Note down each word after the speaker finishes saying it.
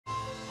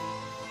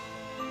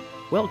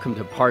Welcome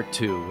to Part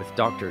 2 with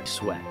Dr.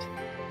 Sweat.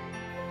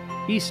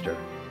 Easter.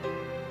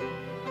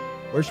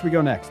 Where should we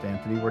go next,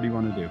 Anthony? Where do you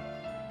want to do?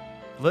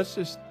 Let's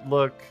just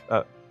look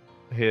at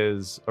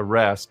his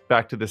arrest,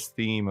 back to this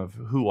theme of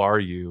who are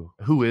you?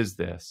 Who is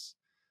this?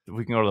 If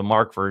we can go to the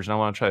Mark version, I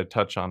want to try to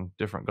touch on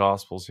different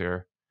gospels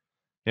here.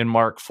 In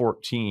Mark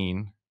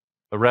 14,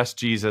 arrest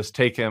Jesus,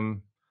 take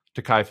him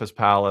to Caiaphas'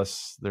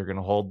 palace. They're going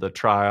to hold the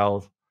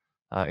trial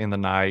in the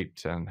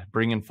night and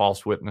bring in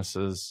false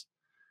witnesses.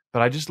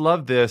 But I just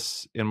love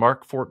this in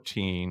Mark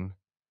 14,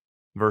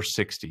 verse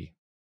 60.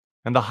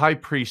 And the high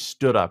priest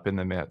stood up in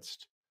the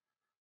midst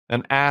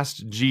and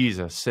asked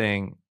Jesus,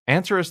 saying,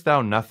 Answerest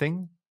thou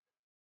nothing?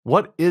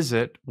 What is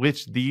it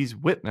which these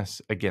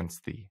witness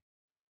against thee?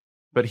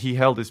 But he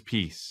held his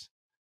peace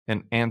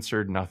and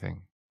answered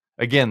nothing.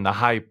 Again, the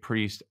high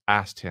priest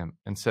asked him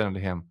and said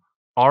unto him,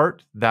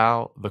 Art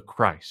thou the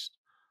Christ,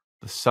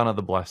 the Son of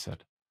the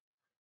Blessed?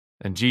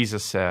 And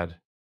Jesus said,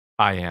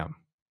 I am.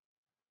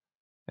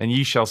 And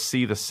ye shall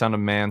see the Son of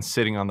Man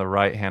sitting on the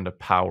right hand of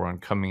power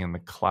and coming in the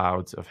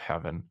clouds of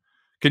heaven.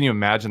 Can you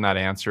imagine that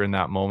answer in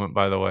that moment,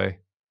 by the way?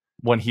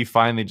 When he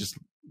finally just,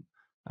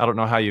 I don't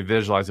know how you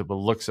visualize it, but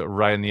looks it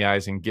right in the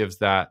eyes and gives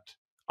that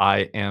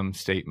I am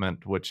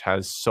statement, which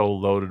has so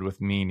loaded with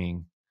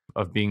meaning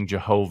of being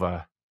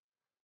Jehovah,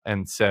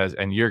 and says,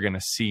 and you're going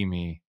to see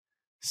me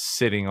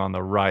sitting on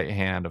the right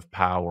hand of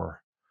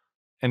power.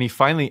 And he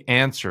finally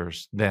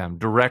answers them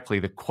directly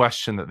the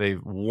question that they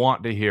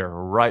want to hear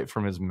right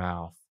from his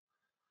mouth.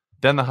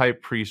 Then the high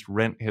priest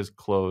rent his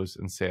clothes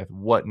and saith,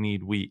 What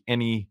need we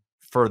any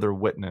further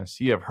witness?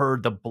 Ye have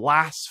heard the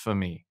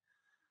blasphemy.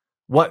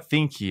 What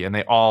think ye? And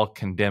they all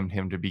condemned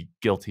him to be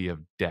guilty of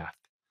death.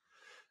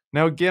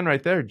 Now again,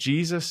 right there,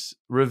 Jesus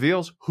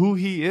reveals who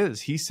he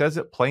is. He says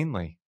it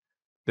plainly.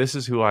 This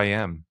is who I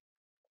am.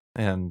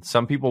 And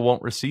some people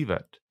won't receive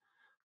it.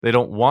 They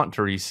don't want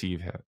to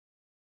receive it.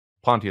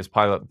 Pontius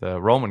Pilate,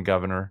 the Roman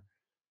governor,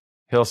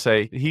 he'll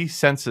say he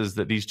senses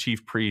that these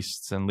chief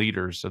priests and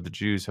leaders of the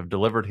Jews have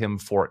delivered him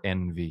for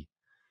envy.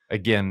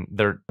 Again,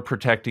 they're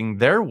protecting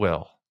their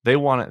will. They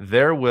want it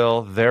their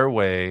will, their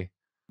way,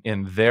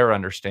 in their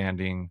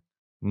understanding,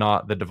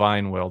 not the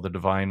divine will, the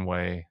divine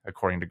way,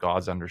 according to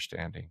God's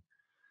understanding.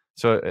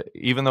 So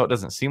even though it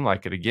doesn't seem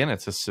like it, again,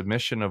 it's a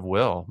submission of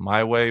will,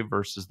 my way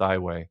versus thy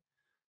way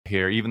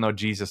here, even though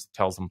Jesus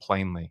tells them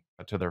plainly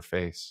to their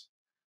face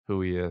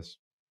who he is.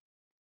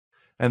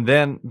 And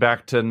then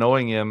back to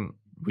knowing him,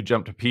 we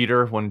jump to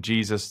Peter when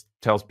Jesus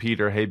tells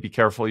Peter, hey, be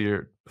careful,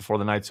 before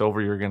the night's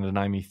over, you're going to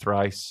deny me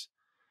thrice.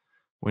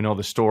 We know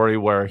the story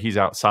where he's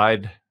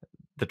outside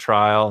the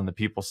trial and the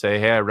people say,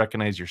 hey, I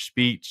recognize your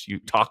speech. You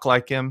talk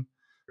like him.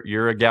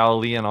 You're a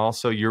Galilean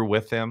also. You're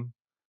with him.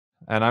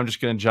 And I'm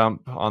just going to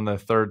jump on the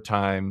third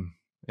time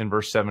in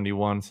verse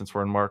 71, since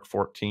we're in Mark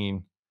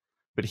 14.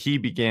 But he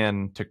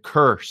began to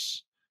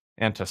curse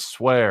and to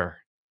swear,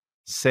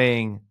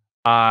 saying,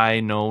 I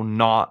know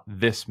not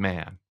this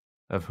man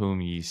of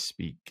whom ye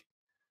speak.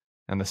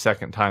 And the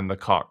second time the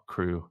cock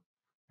crew,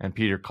 and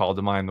Peter called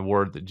to mind the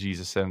word that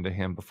Jesus said unto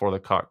him, Before the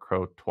cock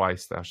crow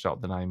twice thou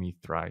shalt deny me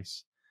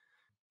thrice.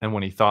 And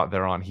when he thought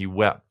thereon, he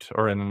wept.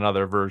 Or in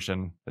another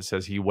version, it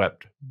says he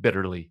wept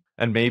bitterly.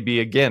 And maybe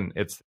again,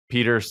 it's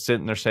Peter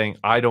sitting there saying,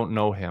 I don't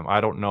know him. I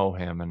don't know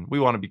him. And we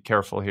want to be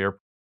careful here.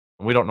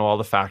 We don't know all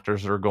the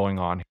factors that are going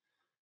on.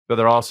 But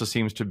there also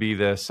seems to be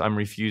this, I'm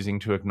refusing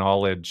to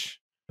acknowledge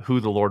who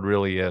the Lord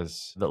really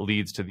is, that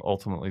leads to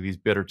ultimately these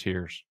bitter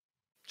tears.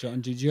 John,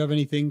 did you have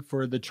anything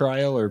for the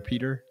trial, or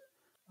Peter?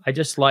 I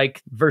just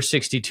like verse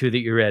 62 that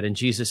you read, and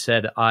Jesus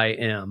said, I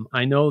am.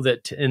 I know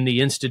that in the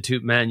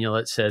Institute manual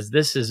it says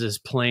this is as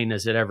plain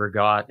as it ever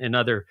got. In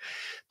other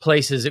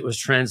places it was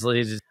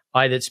translated,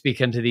 I that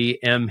speak unto thee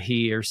am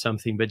he, or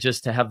something. But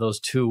just to have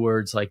those two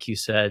words, like you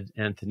said,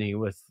 Anthony,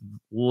 with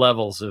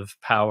levels of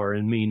power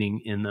and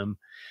meaning in them,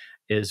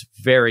 is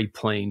very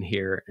plain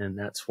here. And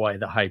that's why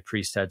the high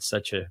priest had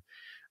such a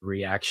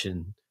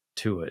reaction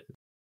to it.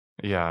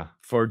 Yeah.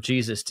 For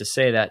Jesus to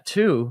say that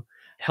too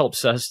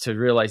helps us to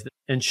realize that,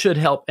 and should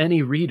help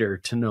any reader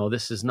to know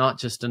this is not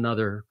just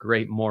another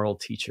great moral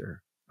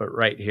teacher, but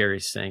right here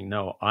he's saying,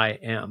 no, I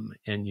am,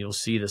 and you'll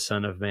see the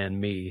Son of Man,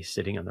 me,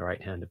 sitting on the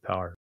right hand of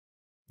power.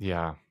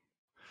 Yeah.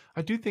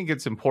 I do think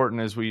it's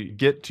important as we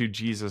get to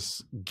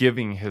Jesus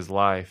giving his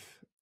life,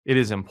 it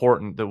is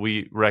important that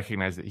we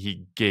recognize that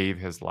he gave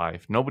his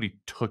life. Nobody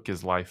took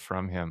his life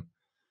from him.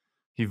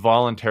 He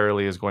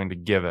voluntarily is going to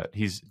give it.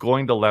 He's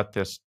going to let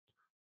this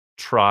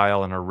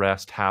trial and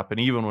arrest happen.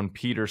 Even when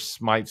Peter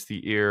smites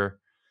the ear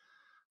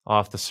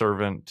off the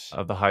servant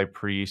of the high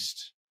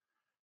priest,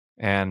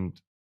 and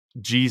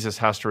Jesus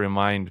has to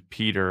remind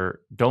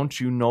Peter, don't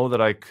you know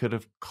that I could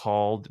have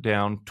called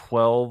down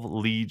 12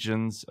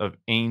 legions of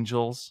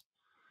angels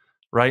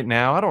right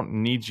now? I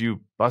don't need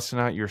you busting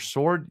out your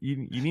sword.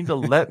 You need to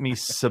let me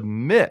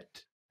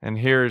submit. And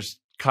here's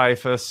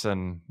Caiaphas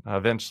and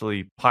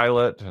eventually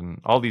Pilate and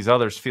all these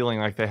others feeling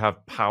like they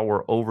have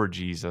power over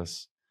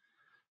Jesus.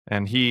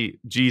 And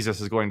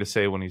Jesus is going to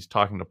say when he's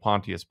talking to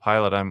Pontius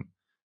Pilate, I'm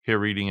here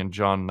reading in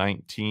John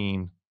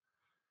 19,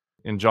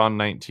 In John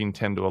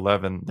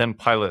 19:10-11,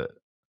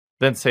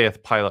 then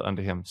saith Pilate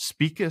unto him,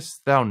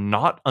 Speakest thou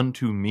not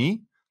unto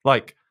me?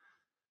 Like,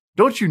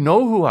 don't you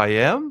know who I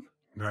am?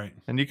 Right.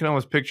 And you can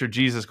almost picture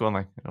Jesus going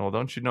like, oh,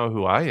 don't you know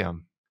who I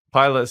am?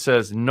 Pilate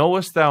says,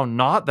 Knowest thou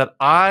not that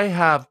I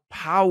have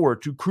power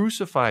to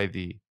crucify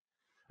thee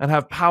and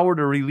have power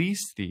to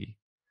release thee?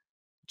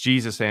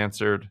 Jesus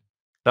answered,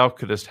 Thou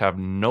couldst have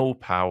no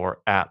power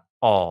at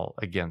all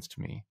against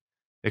me,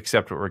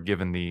 except what were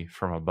given thee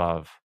from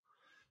above.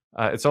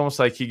 It's almost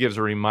like he gives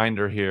a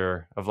reminder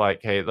here of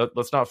like, hey,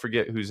 let's not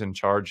forget who's in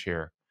charge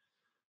here.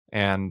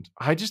 And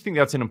I just think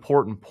that's an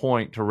important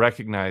point to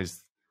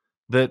recognize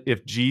that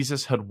if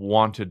Jesus had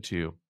wanted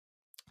to,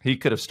 he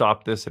could have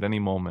stopped this at any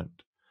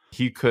moment.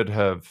 He could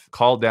have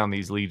called down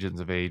these legions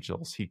of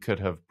angels. He could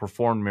have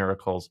performed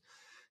miracles.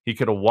 He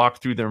could have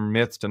walked through their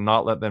midst and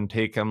not let them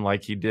take him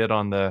like he did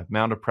on the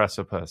Mount of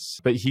Precipice.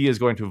 But he is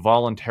going to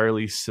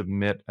voluntarily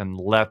submit and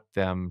let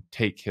them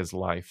take his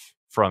life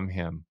from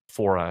him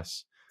for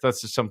us.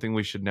 That's just something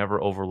we should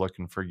never overlook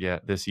and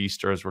forget this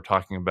Easter as we're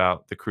talking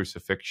about the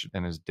crucifixion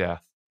and his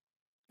death.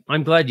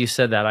 I'm glad you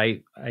said that.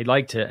 I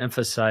like to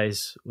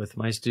emphasize with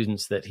my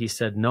students that he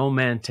said, no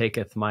man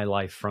taketh my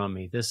life from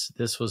me.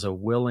 This was a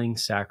willing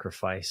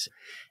sacrifice.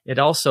 It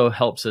also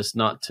helps us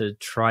not to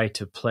try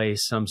to play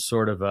some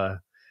sort of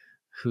a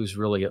who's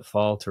really at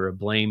fault or a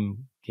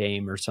blame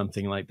game or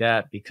something like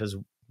that, because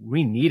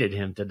we needed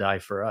him to die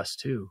for us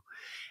too.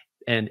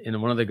 And in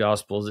one of the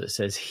Gospels, it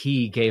says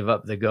he gave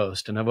up the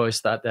ghost. And I've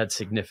always thought that's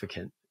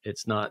significant.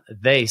 It's not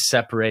they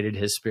separated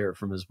his spirit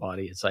from his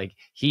body. It's like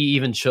he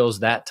even chose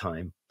that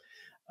time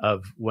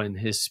of when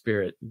his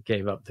spirit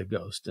gave up the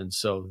ghost. And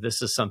so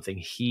this is something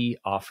he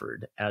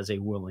offered as a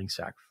willing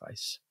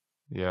sacrifice.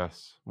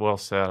 Yes, well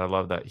said. I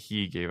love that.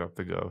 He gave up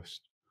the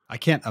ghost. I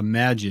can't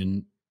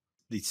imagine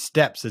the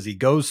steps as he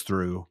goes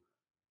through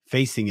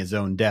facing his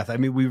own death. I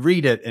mean, we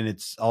read it and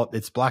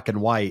it's black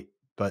and white,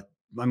 but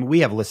I mean, we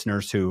have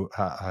listeners who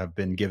have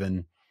been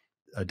given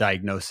a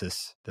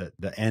diagnosis that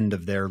the end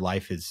of their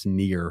life is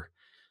near.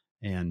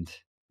 And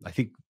I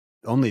think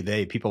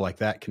only people like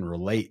that can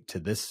relate to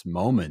this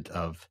moment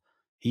of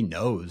he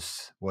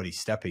knows what he's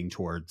stepping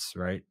towards,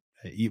 right?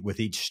 With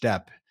each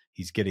step,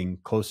 he's getting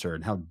closer,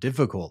 and how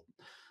difficult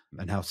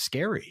and how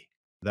scary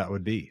that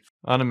would be.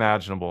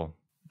 Unimaginable.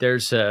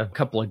 There's a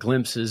couple of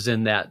glimpses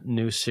in that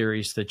new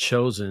series, The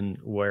Chosen,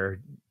 where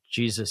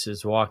Jesus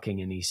is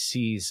walking and he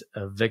sees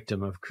a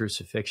victim of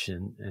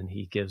crucifixion and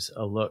he gives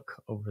a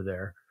look over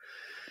there.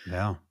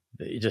 Yeah.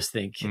 You just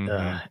think,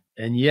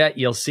 and yet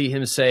you'll see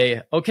him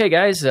say, okay,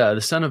 guys, the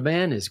Son of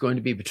Man is going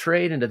to be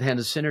betrayed into the hands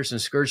of sinners and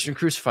scourged and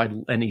crucified.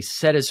 And he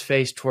set his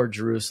face toward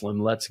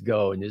Jerusalem. Let's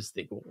go. And you just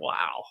think,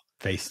 wow.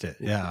 Faced it.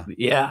 Yeah.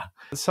 Yeah.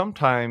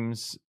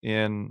 Sometimes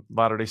in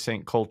Latter-day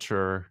Saint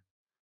culture,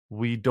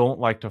 we don't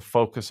like to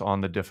focus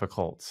on the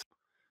difficult.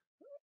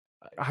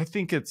 I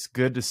think it's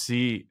good to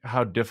see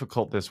how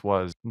difficult this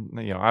was.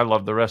 You know, I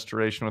love the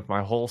Restoration with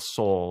my whole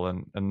soul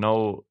and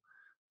know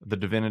the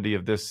divinity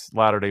of this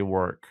Latter-day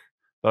work.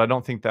 But I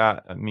don't think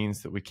that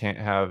means that we can't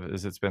have,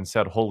 as it's been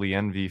said, holy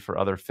envy for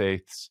other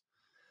faiths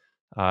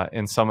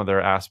in some of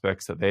their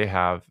aspects that they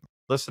have.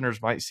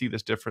 Listeners might see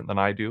this different than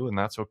I do, and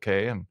that's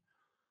okay. And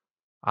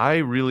I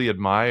really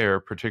admire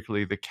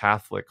particularly the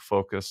Catholic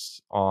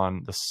focus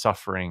on the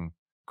suffering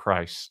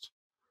Christ.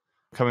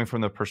 Coming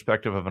from the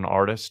perspective of an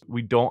artist,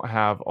 we don't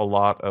have a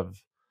lot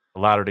of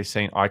Latter-day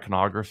Saint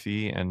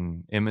iconography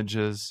and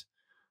images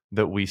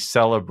that we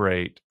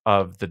celebrate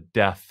of the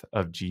death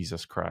of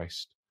Jesus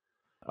Christ,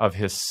 of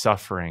his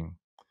suffering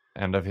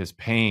and of his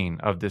pain,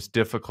 of this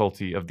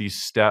difficulty, of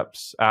these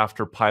steps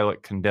after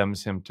Pilate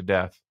condemns him to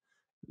death.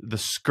 The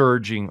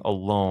scourging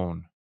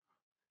alone,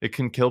 it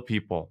can kill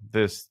people.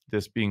 This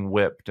being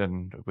whipped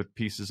and with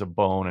pieces of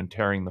bone and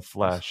tearing the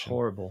flesh. It's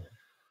horrible.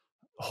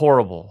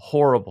 Horrible,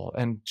 horrible.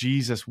 And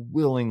Jesus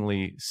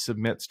willingly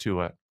submits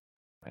to it.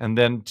 And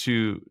then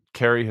to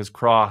carry his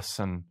cross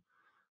and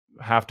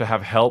have to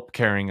have help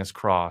carrying his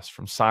cross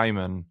from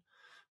Simon,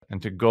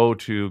 and to go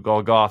to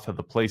Golgotha,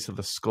 the place of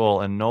the skull,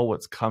 and know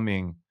what's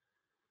coming.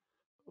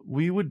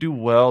 We would do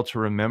well to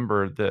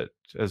remember that,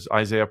 as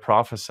Isaiah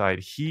prophesied,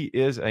 he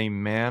is a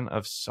man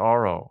of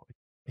sorrow.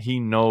 He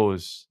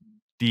knows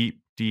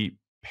deep, deep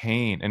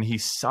pain, and he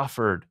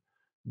suffered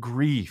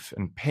grief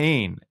and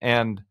pain.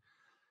 And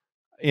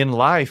in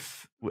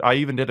life, I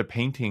even did a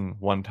painting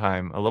one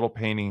time, a little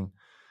painting,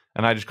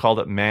 and I just called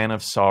it Man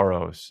of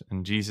Sorrows.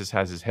 And Jesus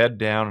has his head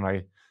down, and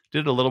I did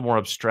it a little more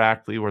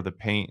abstractly where the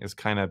paint is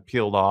kind of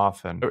peeled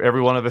off. And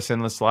every one of us in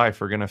this life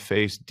are going to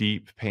face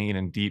deep pain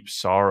and deep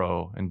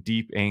sorrow and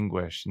deep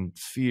anguish and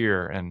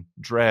fear and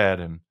dread.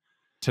 And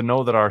to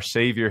know that our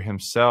Savior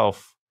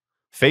himself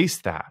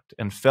faced that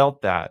and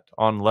felt that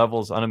on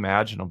levels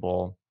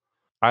unimaginable,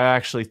 I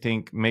actually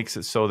think makes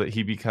it so that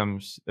he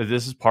becomes,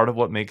 this is part of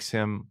what makes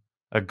him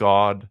a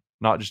God,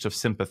 not just of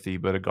sympathy,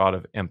 but a God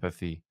of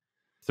empathy.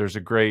 There's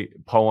a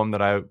great poem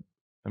that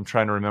I'm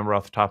trying to remember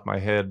off the top of my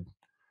head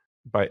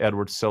by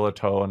Edward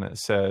Sillitoe, and it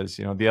says,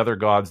 you know, the other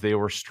gods, they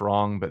were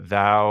strong, but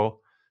thou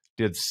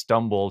didst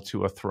stumble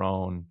to a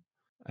throne.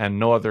 and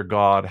no other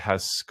God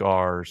has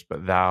scars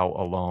but thou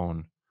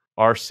alone.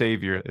 Our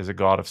Savior is a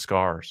God of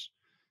scars.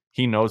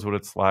 He knows what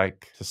it's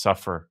like to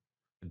suffer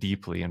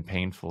deeply and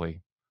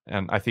painfully.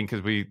 And I think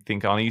as we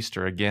think on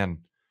Easter again,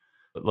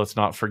 let's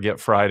not forget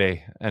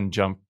Friday and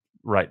jump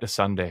right to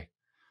Sunday,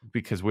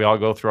 because we all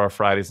go through our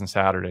Fridays and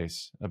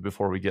Saturdays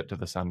before we get to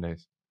the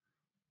Sundays.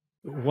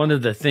 One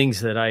of the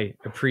things that I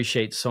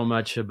appreciate so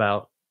much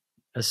about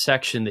a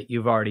section that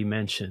you've already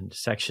mentioned,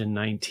 section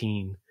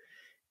 19,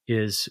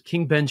 is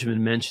King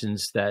Benjamin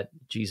mentions that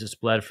Jesus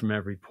bled from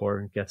every pore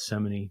in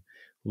Gethsemane.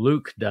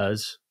 Luke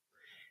does.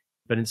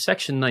 But in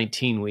section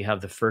 19, we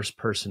have the first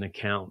person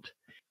account.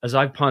 As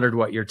I've pondered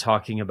what you're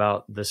talking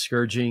about, the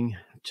scourging,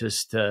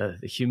 just the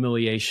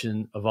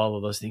humiliation of all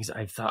of those things,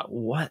 I've thought,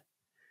 what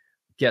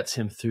gets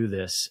him through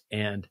this?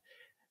 And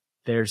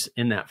there's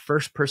in that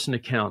first person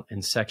account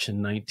in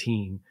section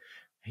 19,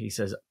 he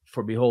says,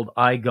 for behold,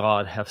 I,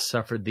 God, have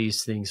suffered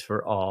these things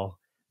for all,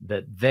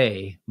 that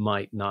they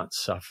might not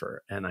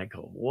suffer. And I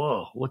go,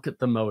 whoa, look at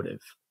the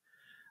motive.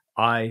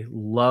 I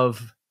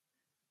love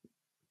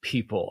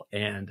people,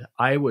 and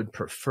I would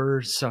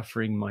prefer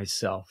suffering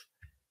myself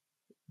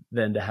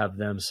than to have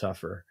them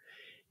suffer.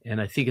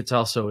 And I think it's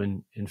also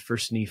in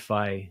First Nephi,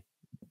 I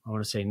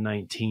want to say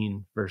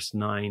 19, verse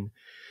 9,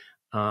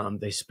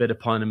 they spit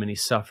upon him and he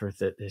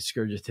suffereth it. They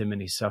scourgeth him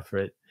and he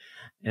suffereth.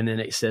 And then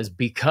it says,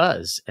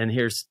 because, and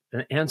here's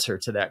an answer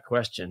to that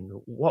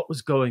question. What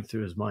was going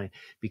through his mind?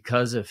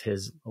 Because of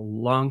his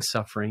long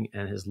suffering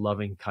and his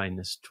loving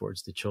kindness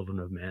towards the children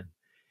of man.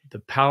 The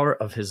power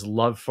of his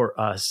love for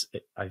us,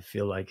 I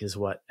feel like, is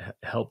what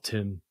helped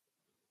him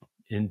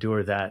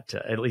endure that.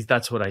 At least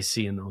that's what I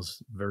see in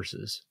those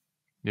verses.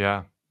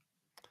 Yeah,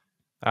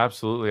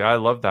 absolutely. I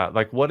love that.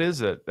 Like, what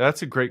is it?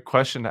 That's a great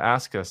question to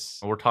ask us.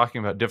 We're talking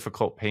about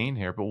difficult pain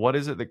here, but what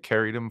is it that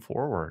carried him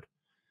forward?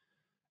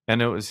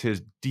 And it was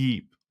his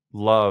deep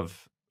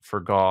love for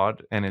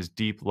God and his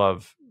deep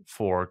love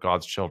for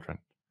God's children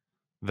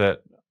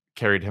that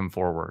carried him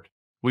forward.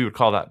 We would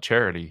call that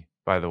charity,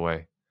 by the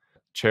way.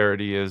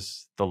 Charity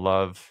is the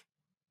love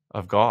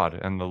of God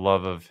and the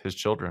love of his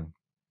children.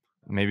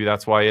 Maybe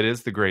that's why it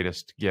is the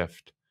greatest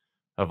gift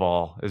of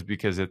all, is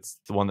because it's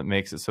the one that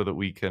makes it so that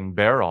we can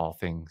bear all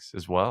things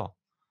as well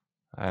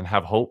and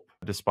have hope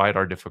despite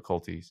our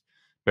difficulties.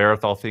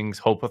 Beareth all things,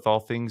 hopeth all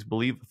things,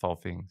 believeth all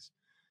things,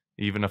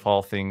 even if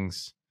all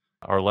things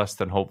are less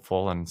than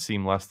hopeful and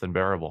seem less than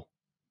bearable.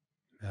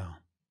 Yeah.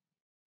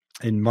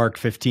 In Mark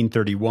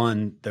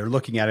 15:31, they're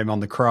looking at him on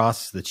the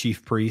cross, the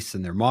chief priests,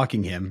 and they're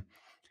mocking him.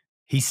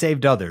 He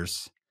saved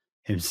others.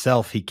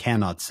 Himself he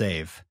cannot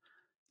save.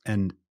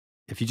 And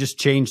if you just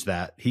change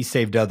that, he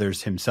saved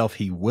others. Himself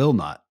he will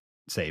not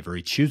save, or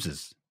he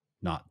chooses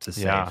not to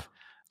save. Yeah.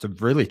 It's a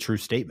really true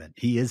statement.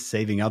 He is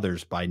saving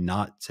others by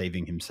not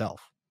saving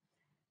himself.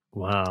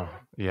 Wow.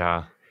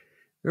 Yeah.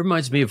 It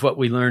reminds me of what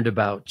we learned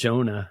about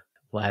Jonah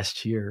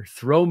last year.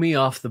 Throw me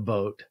off the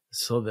boat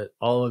so that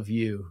all of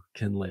you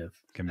can live.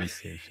 Can be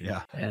saved.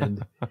 Yeah.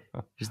 And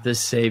just this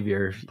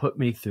Savior put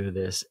me through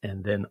this,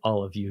 and then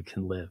all of you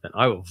can live. And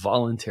I will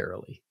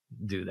voluntarily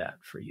do that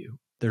for you.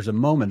 There's a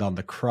moment on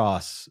the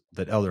cross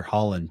that Elder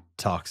Holland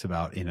talks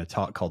about in a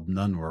talk called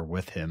None Were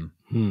With Him.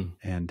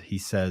 And he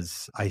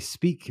says, I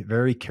speak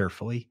very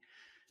carefully,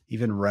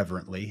 even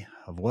reverently,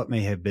 of what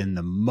may have been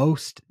the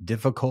most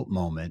difficult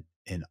moment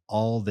in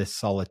all this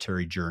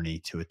solitary journey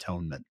to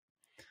atonement.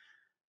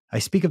 I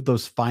speak of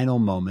those final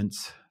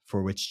moments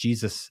for which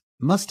Jesus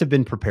must have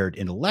been prepared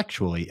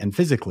intellectually and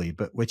physically,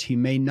 but which he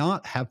may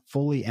not have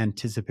fully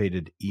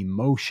anticipated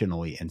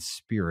emotionally and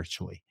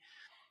spiritually.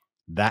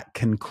 That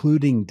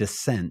concluding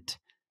descent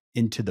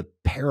into the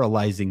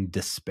paralyzing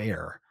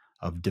despair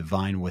of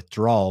divine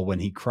withdrawal when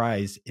he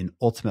cries in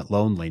ultimate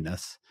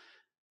loneliness,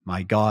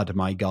 my God,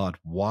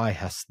 why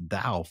hast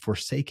thou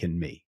forsaken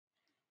me?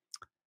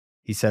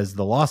 He says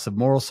the loss of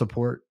moral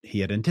support he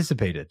had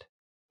anticipated,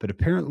 but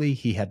apparently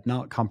he had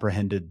not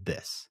comprehended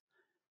this.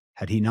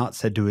 Had he not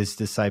said to his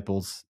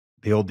disciples,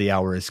 behold, the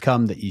hour is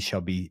come that ye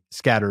shall be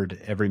scattered,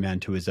 every man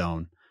to his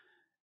own,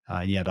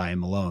 and yet I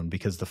am alone,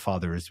 because the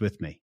Father is with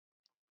me.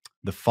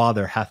 The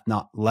Father hath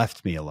not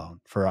left me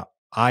alone, for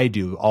I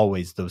do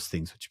always those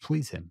things which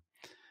please him.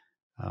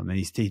 And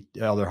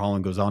Elder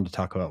Holland goes on to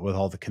talk about, with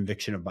all the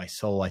conviction of my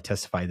soul, I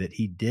testify that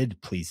he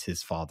did please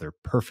his Father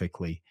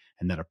perfectly,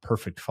 and that a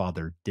perfect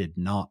Father did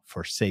not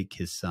forsake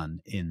his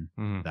Son in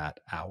that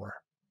hour.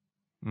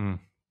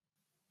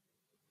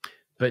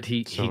 But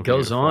he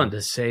goes on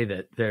to say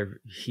that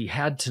he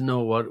had to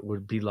know what it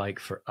would be like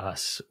for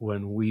us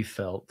when we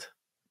felt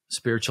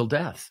spiritual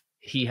death.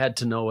 He had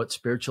to know what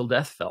spiritual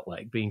death felt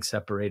like, being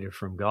separated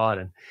from God.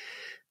 And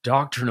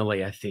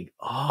doctrinally, I think,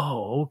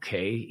 oh,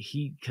 okay,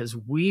 because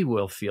we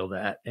will feel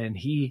that. And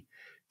he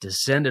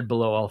descended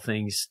below all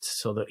things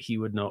so that he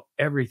would know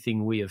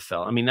everything we have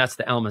felt. I mean, that's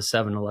the Alma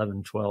 7,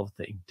 11, 12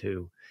 thing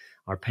too.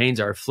 Our pains,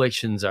 our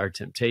afflictions, our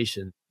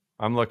temptation.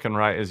 I'm looking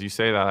right as you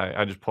say that.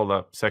 I just pulled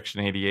up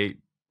section 88,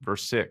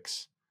 verse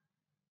 6.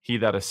 He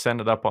that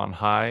ascended up on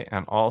high,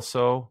 and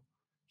also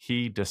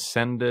he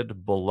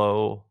descended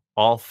below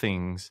all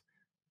things,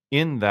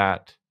 in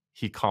that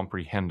he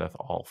comprehendeth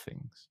all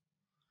things.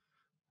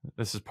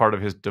 This is part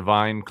of his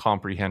divine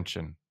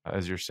comprehension,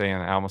 as you're saying,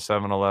 Alma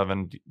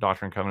 7:11,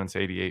 Doctrine and Covenants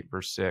 88,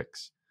 verse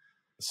 6,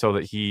 so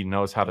that he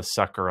knows how to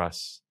succor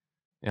us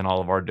in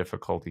all of our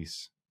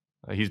difficulties.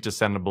 He's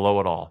descended below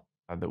it all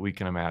that we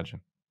can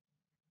imagine.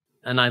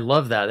 And I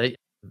love that. The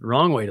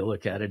wrong way to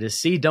look at it is,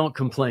 see, don't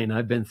complain.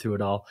 I've been through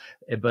it all.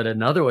 But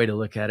another way to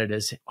look at it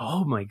is,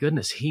 oh my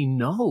goodness, he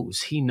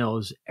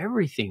knows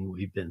everything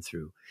we've been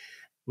through,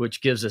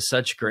 which gives us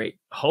such great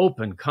hope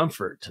and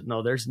comfort to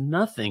know there's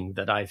nothing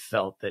that I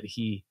felt that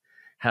he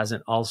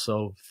hasn't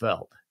also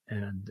felt.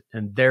 And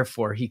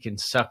therefore he can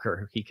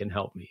succor, he can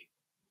help me.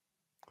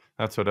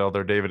 That's what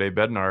Elder David A.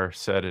 Bednar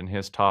said in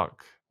his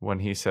talk when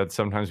he said,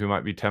 sometimes we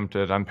might be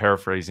tempted, I'm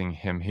paraphrasing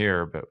him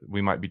here, but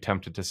we might be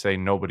tempted to say,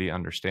 nobody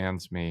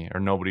understands me, or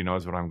nobody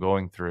knows what I'm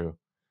going through.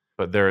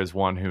 But there is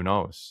one who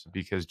knows,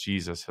 because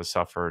Jesus has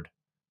suffered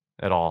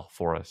it all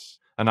for us.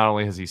 And not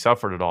only has he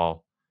suffered it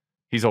all,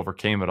 he's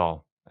overcame it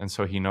all. And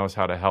so he knows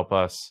how to help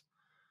us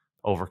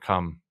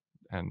overcome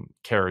and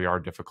carry our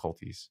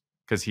difficulties,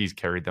 because he's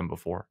carried them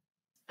before.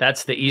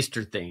 That's the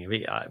Easter thing. I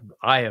mean,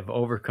 I have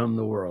overcome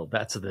the world.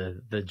 That's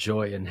the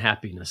joy and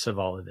happiness of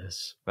all of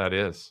this. That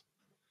is.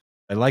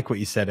 I like what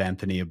you said,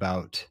 Anthony,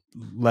 about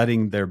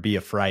letting there be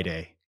a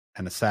Friday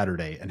and a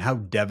Saturday, and how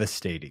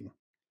devastating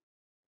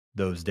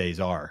those days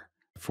are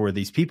for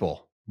these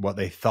people. What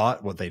they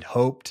thought, what they'd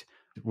hoped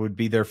would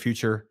be their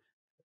future,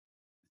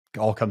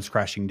 all comes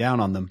crashing down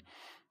on them.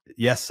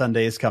 Yes,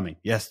 Sunday is coming.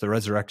 Yes, the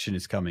resurrection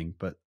is coming,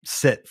 but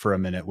sit for a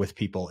minute with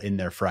people in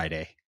their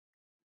Friday,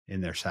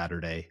 in their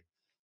Saturday,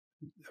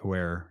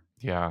 where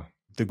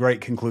the great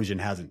conclusion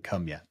hasn't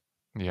come yet.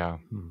 Yeah.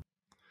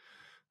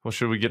 Well,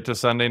 should we get to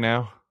Sunday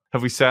now?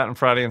 Have we sat on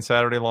Friday and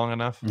Saturday long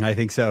enough? I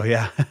think so,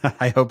 yeah.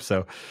 I hope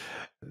so.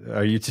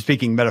 Are you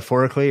speaking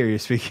metaphorically, or are you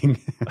speaking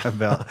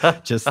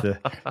about just the...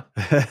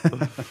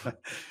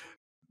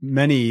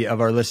 Many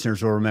of our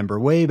listeners will remember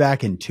way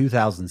back in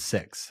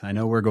 2006. I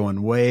know we're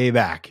going way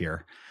back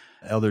here.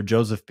 Elder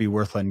Joseph B.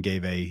 Wirthlin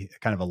gave a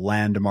kind of a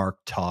landmark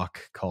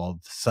talk called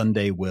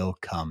Sunday Will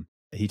Come.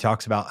 He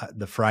talks about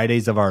the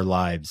Fridays of our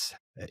lives.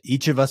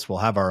 Each of us will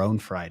have our own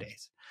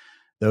Fridays.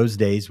 Those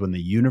days when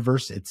the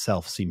universe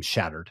itself seems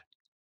shattered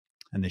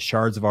and the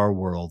shards of our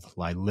world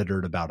lie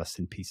littered about us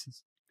in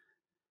pieces.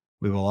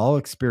 We will all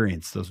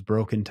experience those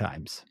broken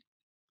times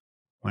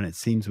when it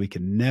seems we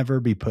can never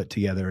be put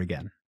together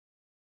again.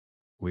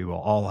 We will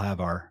all have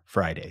our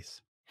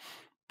Fridays.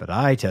 But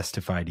I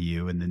testify to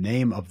you in the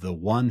name of the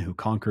one who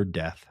conquered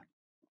death,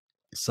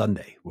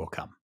 Sunday will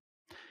come.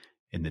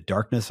 In the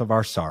darkness of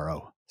our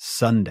sorrow,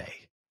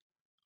 Sunday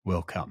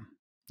will come.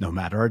 No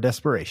matter our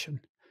desperation,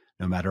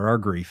 no matter our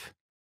grief,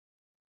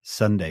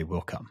 Sunday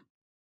will come.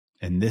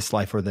 In this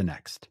life or the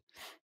next,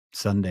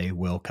 Sunday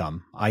will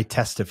come. I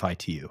testify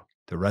to you,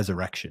 the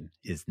resurrection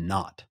is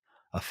not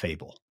a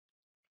fable.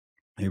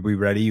 Are we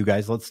ready, you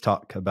guys? Let's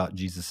talk about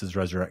Jesus'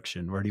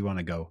 resurrection. Where do you want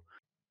to go?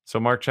 So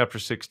Mark chapter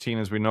 16,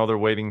 as we know, they're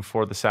waiting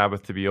for the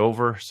Sabbath to be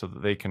over so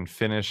that they can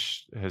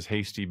finish his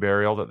hasty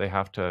burial, that they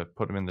have to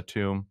put him in the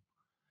tomb.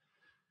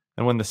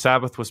 And when the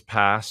Sabbath was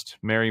past,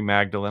 Mary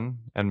Magdalene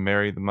and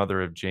Mary, the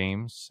mother of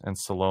James, and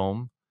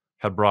Salome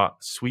had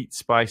brought sweet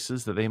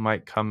spices that they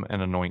might come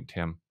and anoint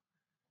him.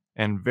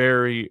 And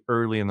very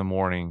early in the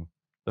morning,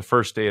 the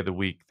first day of the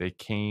week, they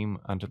came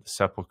unto the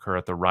sepulchre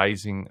at the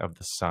rising of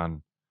the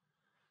sun.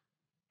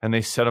 And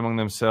they said among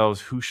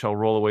themselves, who shall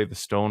roll away the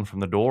stone from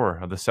the door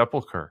of the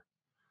sepulchre?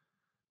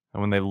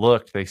 And when they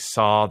looked, they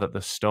saw that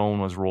the stone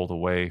was rolled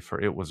away, for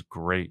it was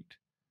great.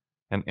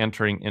 And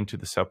entering into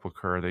the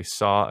sepulchre, they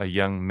saw a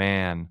young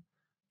man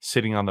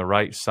sitting on the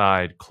right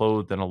side,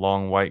 clothed in a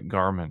long white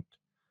garment.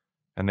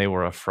 And they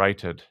were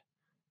affrighted.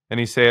 And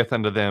he saith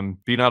unto them,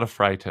 be not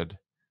affrighted.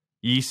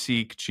 Ye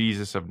seek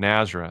Jesus of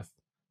Nazareth,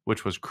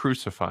 which was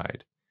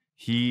crucified.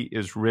 He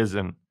is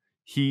risen.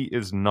 He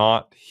is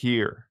not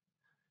here.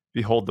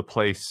 Behold the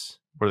place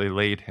where they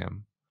laid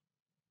him.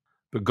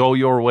 But go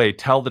your way,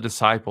 tell the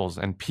disciples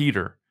and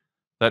Peter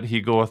that he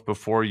goeth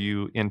before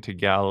you into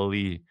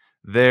Galilee.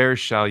 There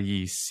shall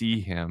ye see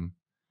him,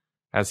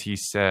 as he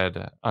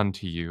said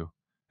unto you.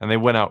 And they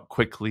went out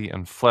quickly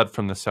and fled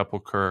from the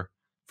sepulchre,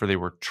 for they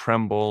were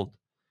trembled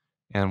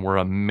and were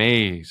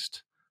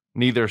amazed.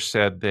 Neither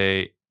said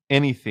they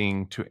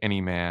anything to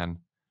any man,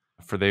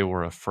 for they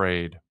were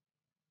afraid.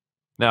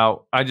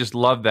 Now, I just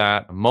love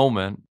that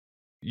moment.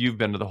 You've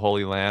been to the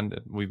Holy Land,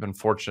 and we've been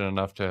fortunate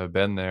enough to have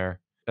been there.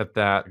 At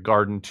that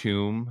garden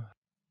tomb,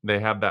 they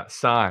have that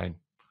sign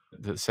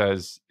that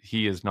says,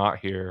 he is not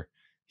here,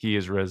 he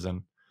is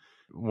risen.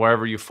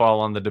 Wherever you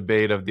fall on the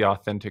debate of the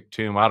authentic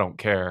tomb, I don't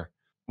care.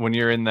 When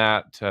you're in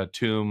that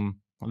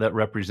tomb that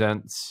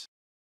represents,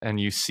 and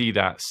you see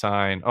that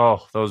sign,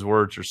 oh, those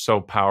words are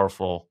so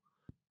powerful,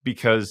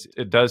 because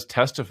it does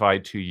testify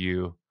to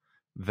you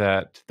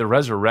that the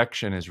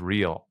resurrection is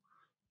real.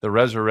 The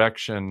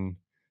resurrection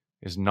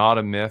is not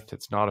a myth.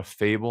 It's not a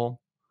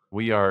fable.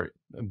 We are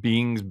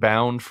beings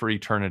bound for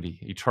eternity,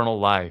 eternal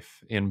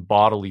life in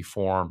bodily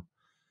form,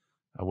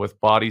 with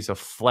bodies of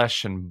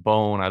flesh and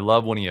bone. I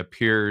love when he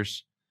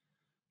appears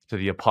to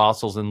the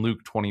apostles in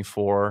Luke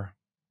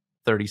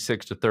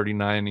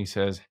 24:36-39. He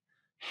says,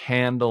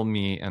 "Handle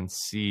me and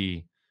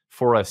see,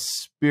 for a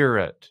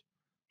spirit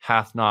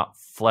hath not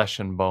flesh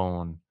and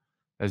bone,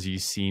 as ye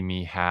see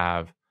me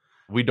have."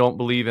 We don't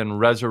believe in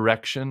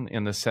resurrection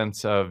in the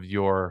sense of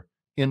your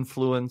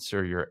influence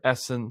or your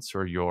essence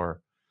or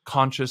your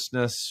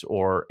consciousness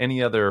or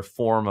any other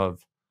form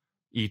of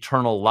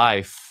eternal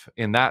life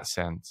in that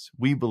sense.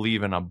 We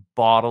believe in a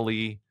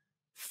bodily,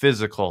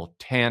 physical,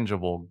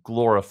 tangible,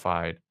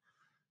 glorified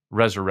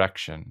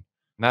resurrection.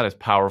 And that is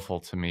powerful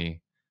to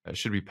me. It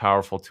should be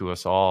powerful to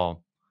us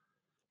all.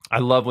 I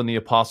love when the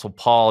Apostle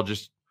Paul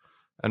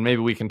and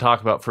maybe we can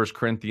talk about 1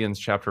 Corinthians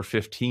chapter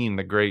 15,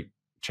 the great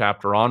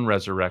chapter on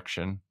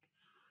resurrection.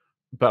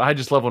 But I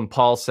just love when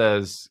Paul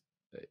says,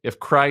 if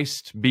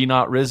Christ be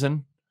not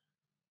risen,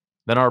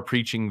 then our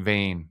preaching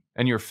vain,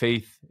 and your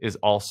faith is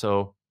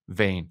also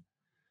vain.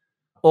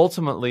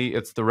 Ultimately,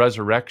 it's the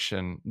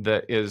resurrection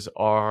that is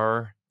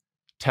our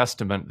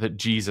testament that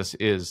Jesus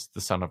is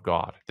the Son of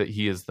God, that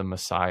he is the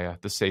Messiah,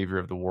 the Savior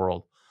of the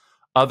world.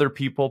 Other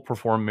people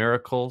performed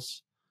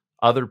miracles.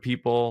 Other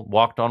people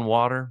walked on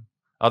water.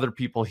 Other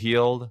people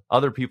healed.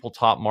 Other people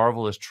taught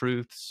marvelous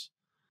truths.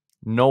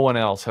 No one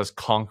else has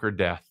conquered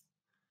death.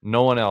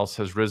 No one else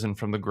has risen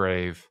from the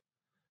grave.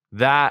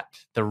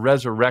 That, the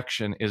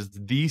resurrection, is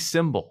the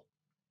symbol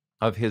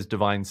of his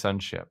divine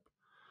sonship.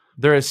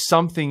 There is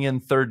something in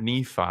 3rd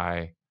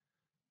Nephi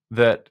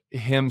that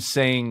him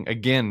saying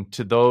again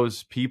to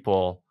those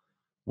people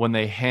when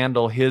they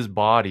handle his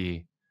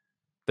body,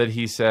 that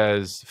he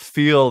says,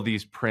 "Feel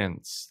these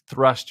prints,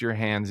 thrust your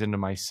hands into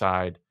my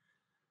side,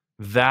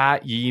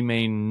 that ye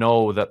may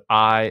know that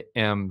I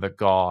am the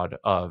God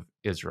of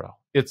Israel."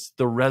 It's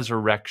the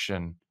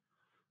resurrection.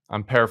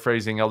 I'm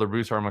paraphrasing Elder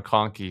Bruce R.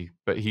 McConkie,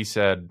 but he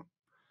said,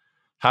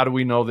 how do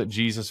we know that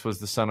Jesus was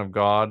the Son of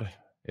God?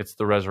 It's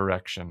the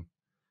resurrection.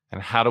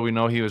 And how do we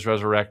know he was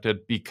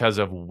resurrected? Because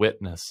of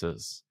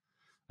witnesses.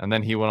 And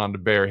then he went on to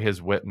bear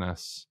his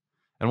witness.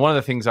 And one of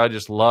the things I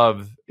just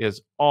love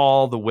is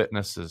all the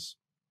witnesses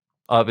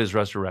of his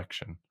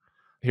resurrection.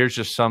 Here's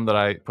just some that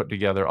I put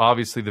together.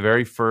 Obviously, the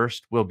very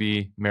first will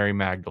be Mary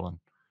Magdalene.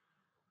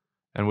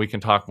 And we can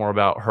talk more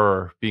about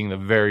her being the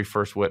very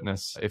first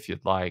witness if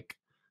you'd like.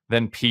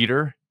 Then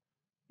Peter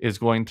is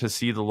going to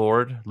see the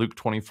Lord. Luke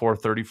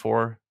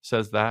 24:34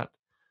 says that.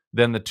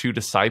 Then the 2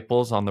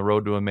 disciples on the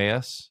road to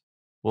Emmaus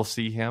will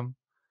see him.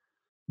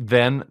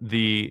 Then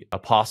the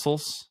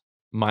apostles,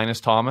 minus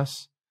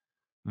Thomas.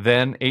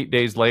 Then 8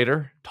 days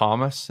later,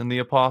 Thomas and the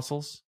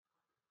apostles.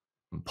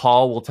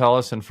 Paul will tell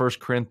us in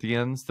 1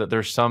 Corinthians that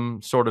there's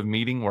some sort of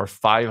meeting where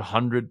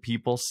 500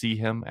 people see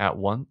him at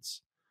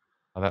once.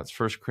 That's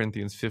 1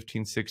 Corinthians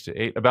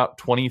 15:6-8. About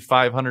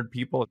 2,500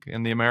 people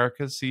in the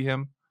Americas see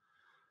him.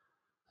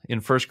 In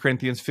 1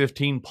 Corinthians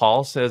 15,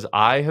 Paul says,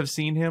 I have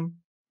seen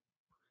him.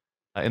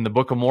 In the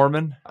Book of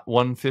Mormon,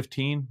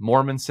 1:15,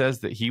 Mormon says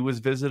that he was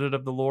visited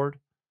of the Lord.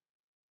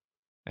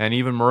 And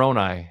even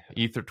Moroni,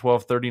 Ether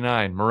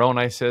 12:39,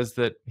 Moroni says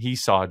that he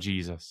saw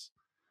Jesus.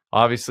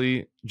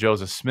 Obviously,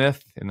 Joseph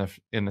Smith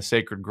in the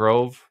Sacred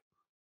Grove,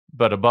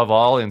 but above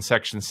all in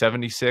section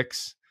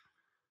 76,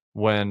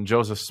 when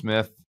Joseph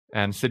Smith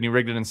and Sidney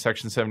Rigdon in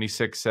section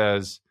 76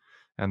 says,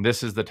 and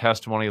this is the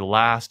testimony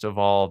last of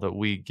all that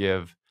we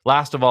give.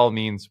 Last of all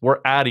means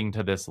we're adding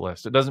to this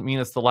list. It doesn't mean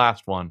it's the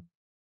last one.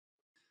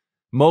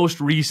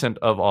 Most recent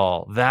of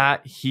all,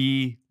 that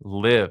he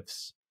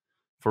lives,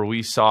 for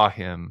we saw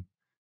him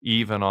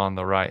even on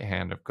the right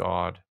hand of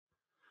God.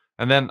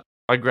 And then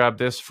I grabbed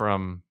this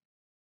from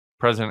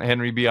President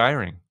Henry B.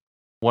 Eyring,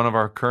 one of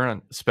our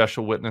current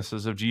special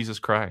witnesses of Jesus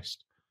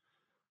Christ.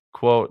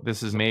 Quote,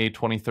 this is May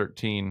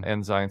 2013,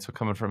 Ensign, so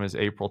coming from his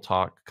April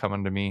talk,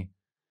 coming to me.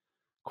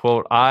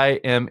 Quote, I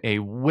am a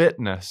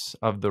witness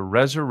of the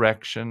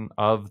resurrection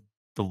of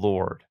the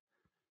Lord,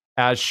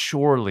 as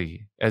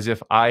surely as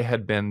if I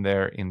had been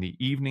there in the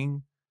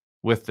evening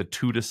with the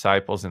 2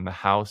 disciples in the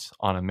house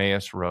on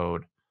Emmaus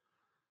Road.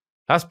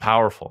 That's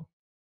powerful.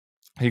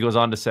 He goes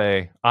on to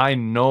say, I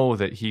know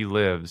that he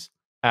lives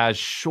as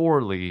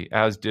surely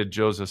as did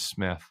Joseph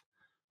Smith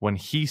when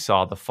he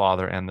saw the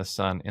Father and the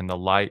Son in the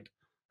light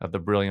of the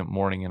brilliant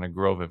morning in a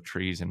grove of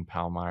trees in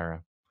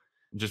Palmyra.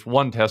 Just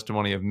one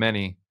testimony of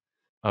many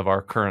of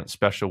our current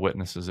special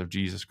witnesses of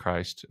Jesus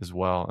Christ as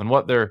well. And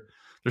what they're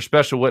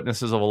special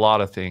witnesses of a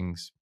lot of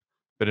things,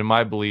 but in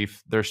my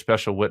belief, they're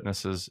special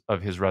witnesses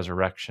of his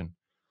resurrection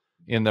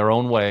in their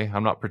own way.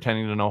 I'm not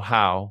pretending to know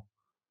how,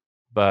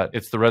 but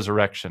it's the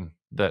resurrection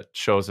that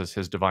shows us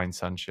his divine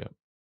sonship.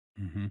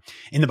 Mm-hmm.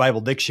 In the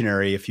Bible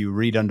dictionary, if you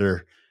read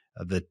under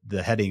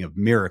the heading of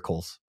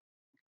miracles,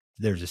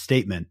 there's a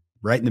statement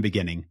right in the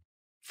beginning,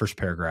 first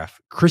paragraph,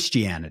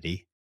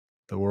 Christianity,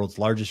 the world's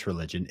largest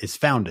religion, is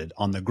founded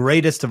on the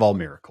greatest of all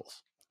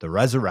miracles, the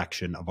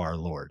resurrection of our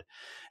Lord.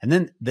 And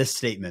then this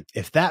statement,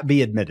 if that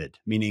be admitted,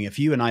 meaning if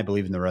you and I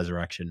believe in the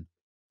resurrection,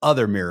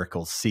 other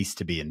miracles cease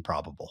to be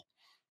improbable.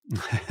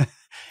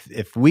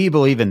 If we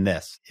believe in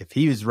this, if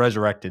he is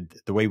resurrected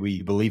the way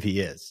we believe he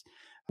is,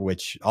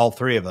 which all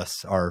 3 of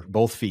us are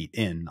both feet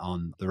in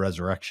on the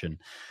resurrection,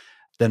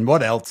 then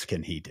what else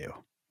can he do?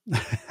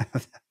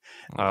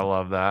 I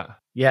love that.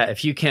 Yeah,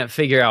 if you can't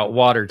figure out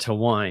water to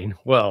wine,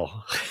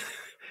 well,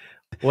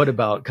 what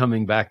about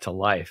coming back to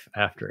life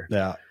after?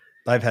 Yeah.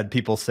 I've had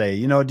people say,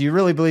 do you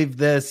really believe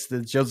this?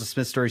 The Joseph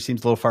Smith story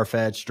seems a little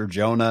far-fetched, or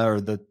Jonah, or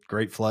the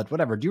Great Flood,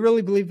 whatever. Do you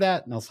really believe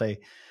that? And I'll say,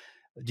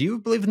 do you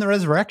believe in the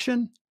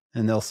resurrection?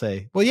 And they'll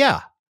say, well,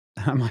 yeah.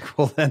 I'm like,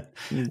 well, then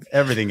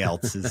everything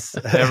else is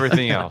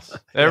Everything else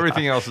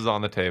is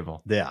on the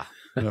table. Yeah.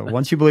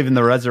 Once you believe in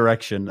the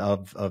resurrection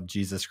of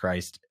Jesus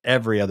Christ,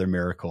 every other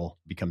miracle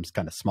becomes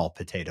kind of small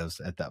potatoes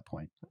at that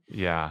point.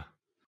 Yeah.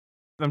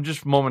 I'm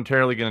just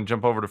momentarily going to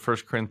jump over to 1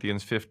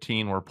 Corinthians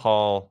 15, where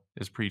Paul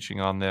is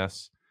preaching on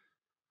this.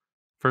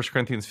 1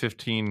 Corinthians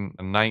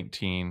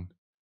 15:19.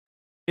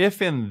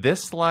 If in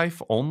this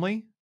life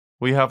only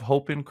we have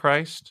hope in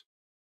Christ,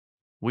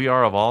 we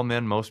are of all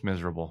men most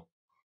miserable.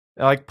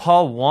 Like,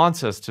 Paul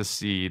wants us to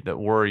see that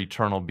we're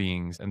eternal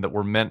beings and that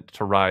we're meant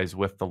to rise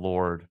with the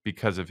Lord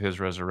because of his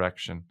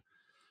resurrection.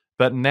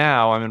 But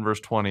now, I'm in verse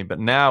 20, but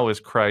now is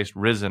Christ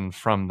risen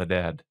from the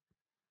dead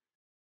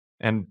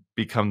and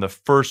become the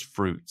first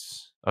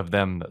fruits of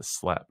them that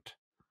slept.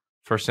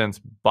 For since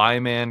by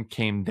man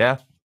came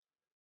death,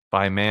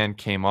 by man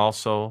came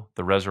also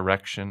the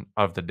resurrection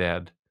of the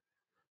dead.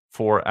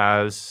 For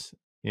as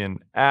in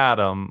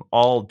Adam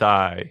all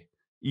die,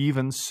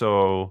 even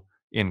so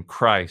in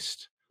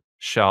Christ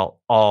shall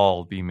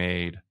all be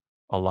made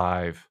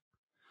alive.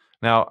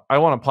 Now, I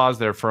want to pause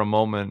there for a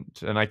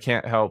moment, and I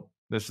can't help,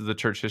 this is the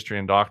church history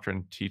and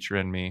doctrine teacher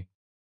in me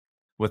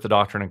with the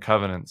Doctrine and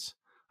Covenants.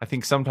 I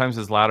think sometimes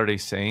as Latter-day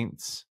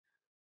Saints,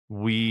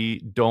 we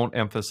don't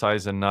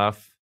emphasize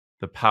enough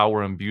the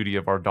power and beauty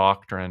of our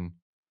doctrine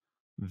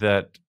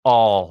that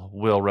all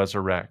will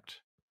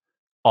resurrect,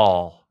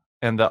 all,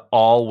 and that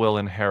all will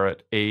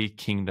inherit a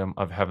kingdom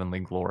of heavenly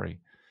glory.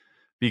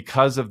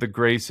 Because of the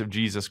grace of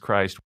Jesus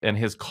Christ and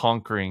his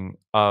conquering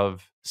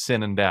of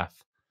sin and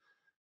death,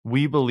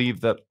 we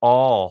believe that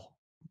all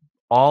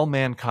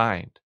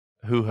mankind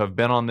who have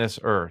been on this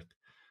earth,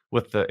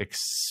 with the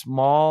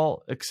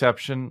small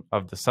exception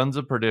of the sons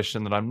of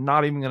perdition that I'm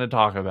not even going to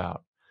talk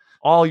about,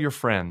 all your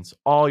friends,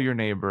 all your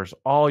neighbors,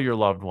 all your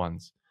loved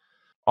ones,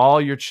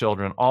 all your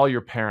children, all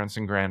your parents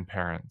and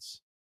grandparents,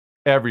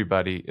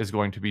 everybody is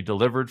going to be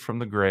delivered from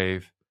the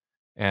grave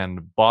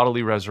and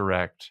bodily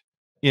resurrect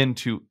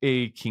into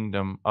a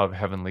kingdom of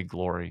heavenly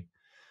glory.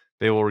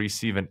 They will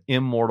receive an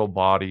immortal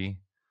body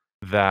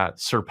that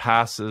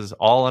surpasses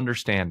all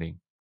understanding.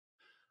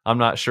 I'm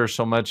not sure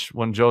so much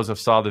when Joseph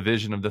saw the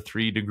vision of the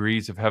 3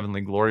 degrees of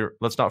heavenly glory.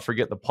 Let's not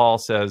forget that Paul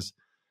says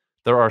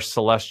there are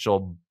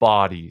celestial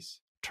bodies,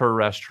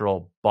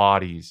 terrestrial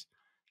bodies,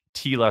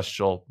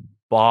 telestial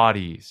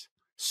bodies.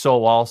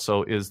 So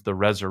also is the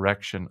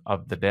resurrection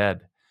of the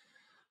dead.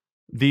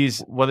 These,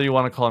 whether you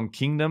want to call them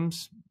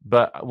kingdoms,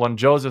 but when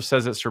Joseph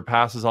says it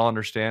surpasses all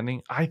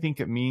understanding, I think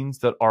it means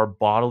that our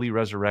bodily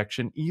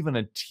resurrection, even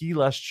a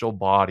telestial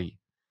body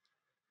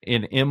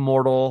in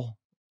immortal,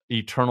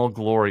 eternal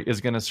glory,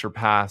 is going to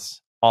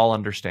surpass all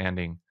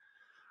understanding,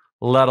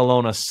 let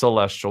alone a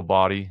celestial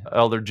body.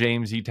 Elder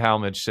James E.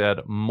 Talmage said,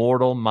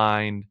 mortal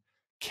mind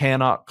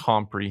cannot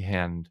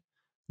comprehend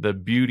the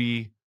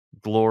beauty,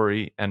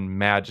 glory, and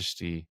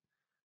majesty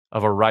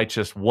of a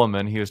righteous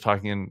woman. He was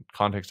talking in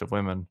context of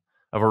women,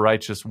 of a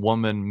righteous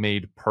woman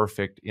made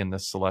perfect in the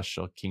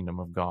celestial kingdom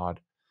of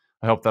God.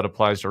 I hope that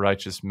applies to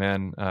righteous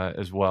men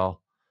as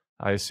well.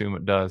 I assume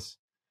it does.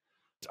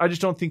 I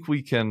just don't think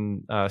we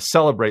can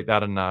celebrate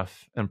that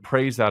enough and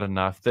praise that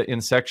enough, that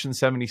in section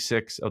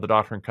 76 of the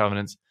Doctrine and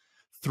Covenants,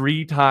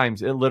 3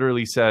 times it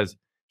literally says,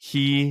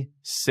 he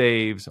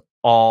saves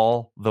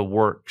all the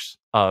works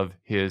of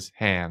his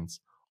hands.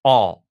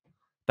 All.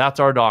 That's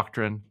our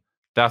doctrine.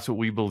 That's what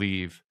we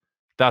believe.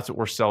 That's what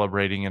we're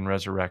celebrating in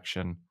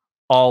resurrection.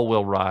 All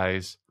will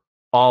rise.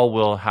 All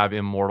will have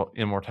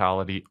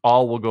immortality.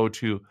 All will go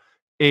to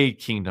a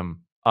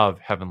kingdom of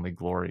heavenly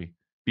glory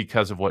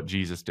because of what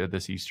Jesus did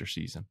this Easter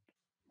season.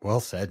 Well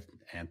said,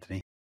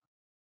 Anthony.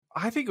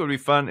 I think it would be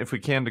fun if we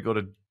can to go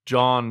to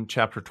John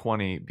chapter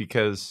 20,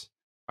 because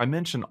I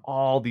mentioned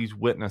all these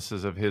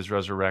witnesses of his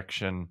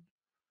resurrection.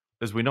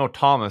 As we know,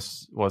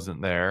 Thomas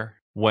wasn't there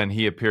when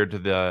he appeared to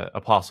the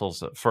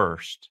apostles at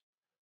first.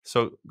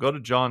 So go to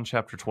John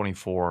chapter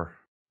 24.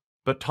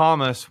 But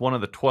Thomas, one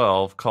of the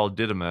 12, called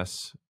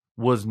Didymus,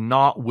 was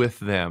not with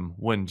them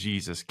when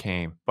Jesus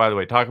came. By the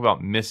way, talk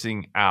about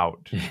missing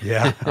out.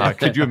 Yeah.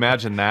 Could you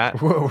imagine that?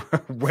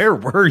 Where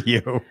were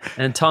you?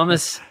 And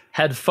Thomas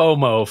had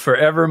FOMO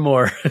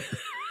forevermore.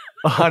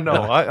 I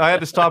know. I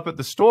had to stop at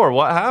the store.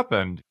 What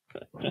happened?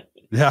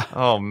 Yeah.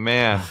 Oh,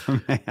 man.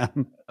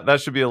 Man. That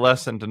should be a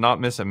lesson to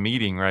not miss a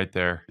meeting right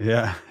there.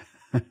 Yeah.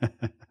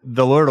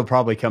 The Lord will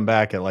probably come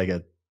back at like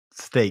a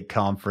state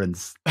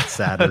conference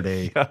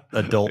Saturday Yeah.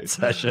 adult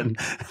session.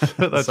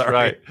 That's Sorry.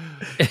 right.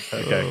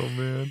 Okay. Oh,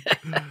 man.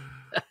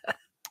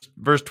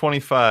 Verse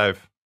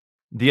 25.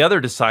 The other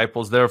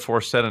disciples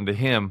therefore said unto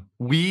him,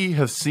 we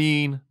have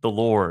seen the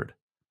Lord.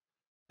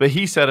 But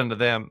he said unto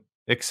them,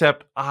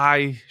 except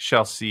I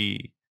shall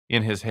see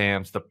in his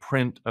hands the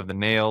print of the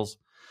nails,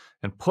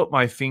 and put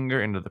my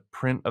finger into the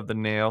print of the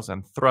nails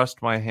and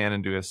thrust my hand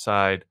into his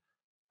side,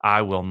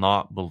 I will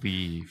not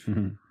believe.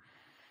 Mhm.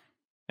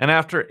 And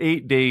after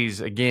 8 days,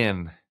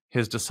 again,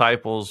 his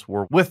disciples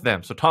were with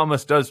them. So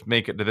Thomas does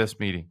make it to this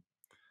meeting.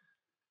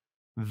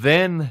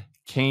 Then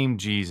came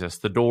Jesus,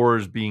 the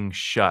doors being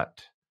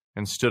shut,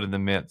 and stood in the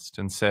midst,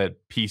 and said,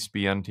 Peace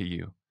be unto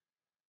you.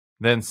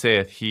 Then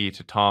saith he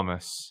to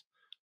Thomas,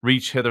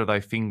 Reach hither thy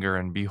finger,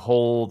 and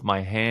behold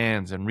my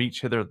hands, and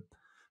reach hither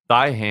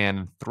thy hand,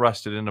 and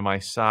thrust it into my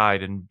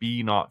side, and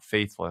be not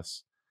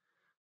faithless,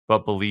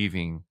 but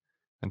believing.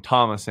 And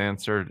Thomas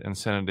answered and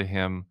said unto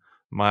him,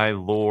 My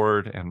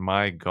Lord and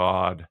my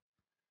God.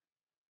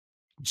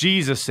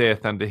 Jesus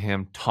saith unto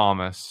him,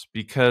 Thomas,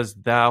 because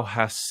thou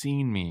hast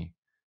seen me,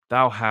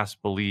 thou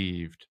hast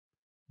believed.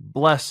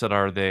 Blessed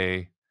are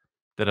they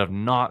that have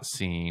not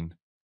seen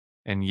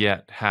and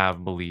yet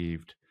have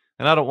believed.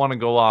 And I don't want to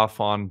go off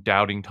on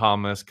doubting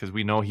Thomas, because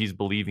we know he's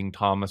believing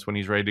Thomas when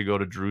he's ready to go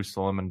to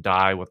Jerusalem and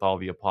die with all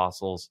the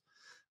apostles.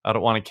 I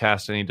don't want to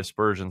cast any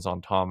dispersions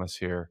on Thomas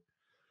here.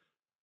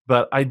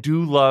 But I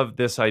do love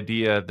this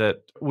idea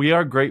that we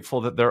are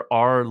grateful that there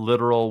are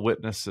literal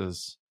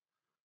witnesses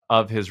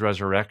of his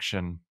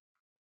resurrection.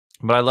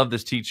 But I love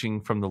this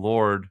teaching from the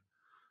Lord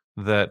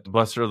that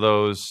blessed are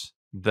those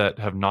that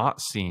have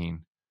not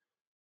seen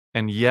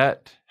and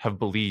yet have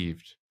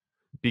believed,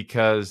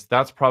 because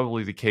that's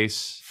probably the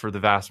case for the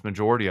vast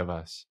majority of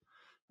us.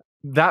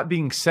 That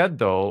being said,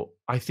 though,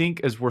 I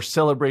think as we're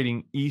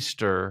celebrating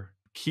Easter,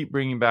 keep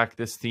bringing back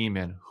this theme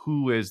in.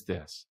 Who is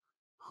this?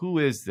 Who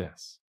is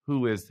this?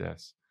 Who is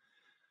this?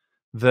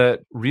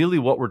 That really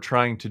what we're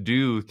trying to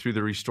do through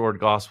the restored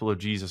gospel of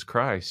Jesus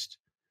Christ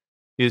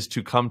is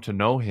to come to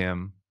know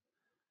him,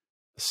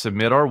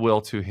 submit our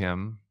will to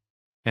him,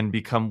 and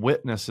become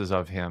witnesses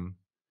of him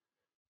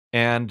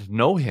and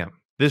know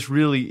him. This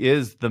really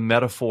is the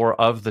metaphor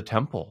of the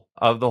temple,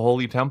 of the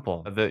Holy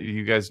Temple that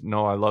you guys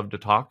know I love to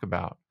talk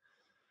about.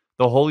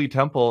 The Holy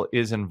Temple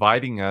is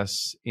inviting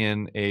us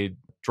in a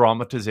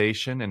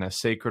dramatization and a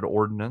sacred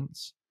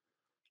ordinance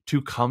to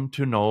come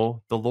to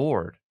know the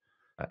Lord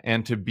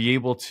and to be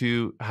able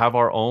to have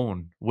our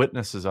own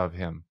witnesses of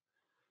him.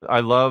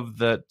 I love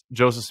that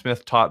Joseph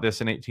Smith taught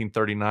this in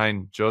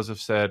 1839. Joseph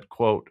said,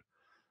 quote,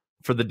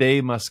 For the day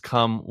must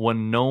come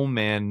when no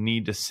man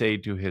need to say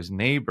to his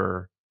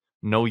neighbor,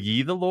 Know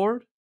ye the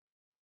Lord?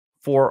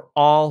 For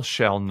all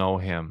shall know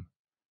him,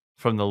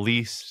 from the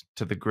least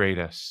to the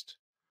greatest.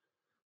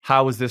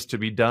 How is this to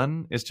be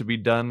done? Is to be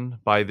done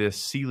by this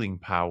sealing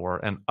power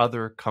and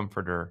other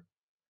comforter,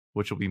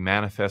 which will be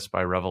manifest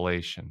by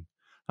revelation.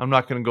 I'm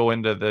not going to go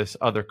into this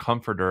other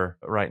comforter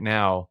right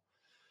now,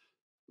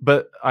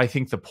 but I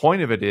think the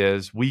point of it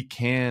is we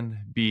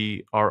can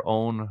be our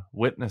own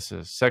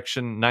witnesses.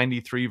 Section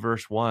 93,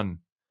 verse 1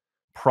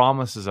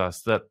 promises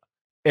us that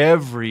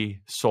every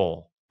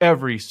soul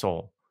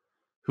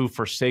who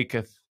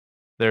forsaketh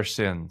their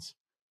sins,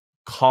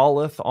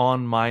 calleth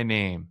on my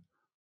name,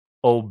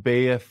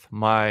 obeyeth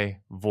my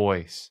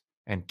voice,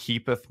 and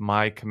keepeth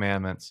my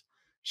commandments,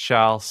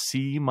 shall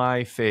see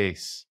my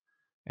face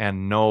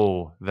and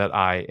know that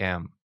I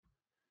am.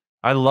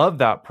 I love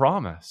that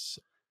promise.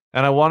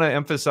 And I want to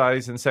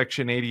emphasize in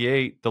section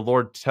 88, the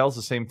Lord tells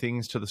the same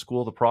things to the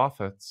school of the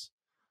prophets,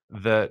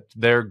 that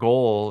their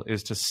goal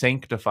is to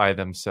sanctify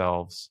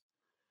themselves.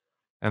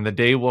 And the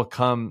day will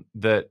come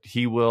that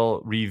he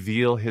will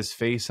reveal his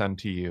face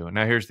unto you.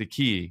 Now here's the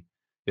key.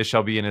 It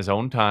shall be in his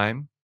own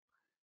time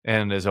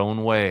and in his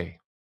own way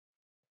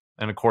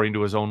and according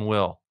to his own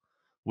will.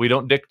 We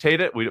don't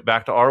dictate it. We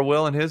back to our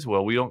will and his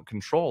will. We don't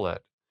control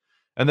it.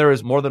 And there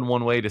is more than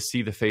one way to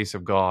see the face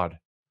of God.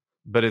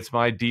 But it's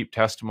my deep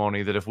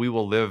testimony that if we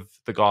will live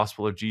the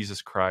gospel of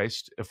Jesus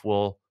Christ, if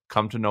we'll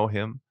come to know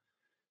him,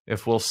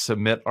 if we'll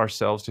submit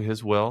ourselves to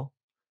his will,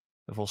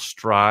 if we'll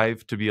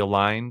strive to be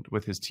aligned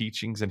with his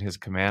teachings and his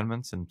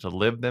commandments and to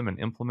live them and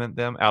implement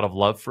them out of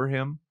love for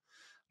him,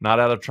 not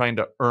out of trying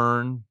to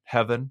earn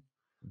heaven,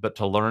 but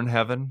to learn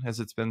heaven, as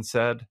it's been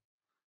said,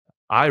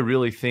 I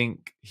really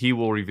think he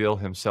will reveal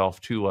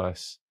himself to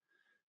us.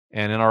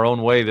 And in our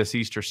own way this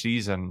Easter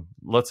season,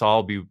 let's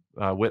all be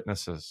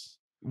witnesses.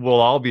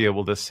 We'll all be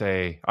able to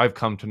say, I've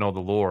come to know the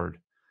Lord.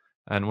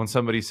 And when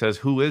somebody says,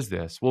 who is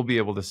this? We'll be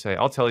able to say,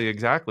 I'll tell you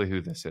exactly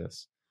who this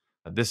is.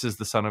 This is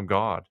the Son of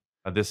God.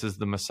 This is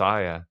the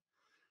Messiah.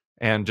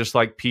 And just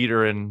like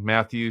Peter in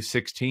Matthew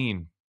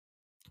 16,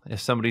 if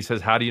somebody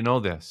says, how do you know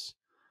this?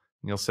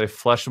 And you'll say,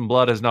 flesh and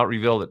blood has not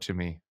revealed it to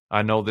me.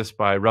 I know this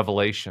by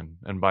revelation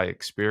and by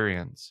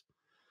experience,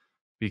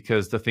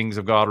 because the things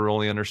of God are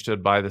only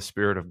understood by the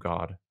Spirit of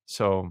God.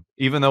 So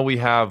even though we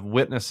have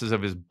witnesses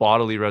of his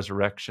bodily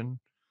resurrection,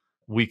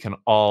 we can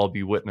all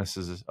be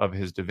witnesses of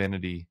his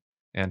divinity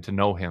and to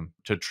know him,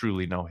 to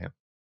truly know him.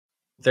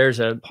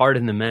 There's a part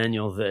in the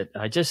manual that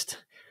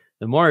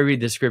the more I read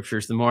the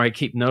scriptures, the more I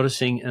keep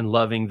noticing and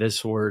loving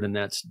this word, and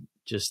that's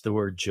just the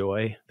word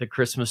joy. The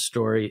Christmas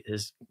story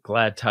is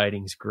glad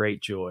tidings,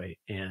 great joy.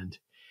 And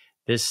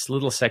this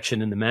little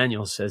section in the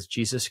manual says,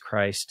 Jesus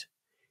Christ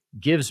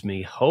gives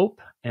me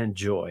hope and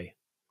joy.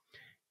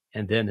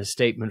 And then a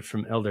statement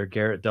from Elder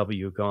Garrett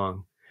W.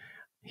 Gong.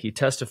 He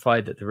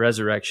testified that the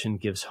resurrection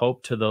gives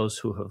hope to those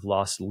who have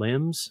lost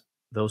limbs,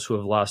 those who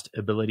have lost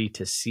ability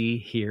to see,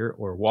 hear,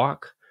 or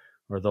walk,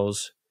 or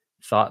those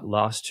thought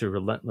lost to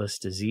relentless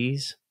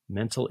disease,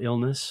 mental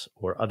illness,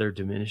 or other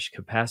diminished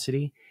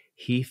capacity.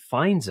 He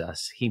finds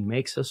us. He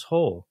makes us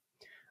whole.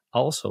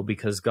 Also,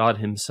 because God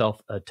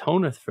himself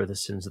atoneth for the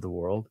sins of the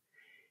world,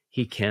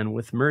 he can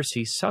with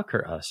mercy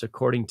succor us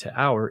according to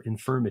our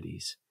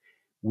infirmities.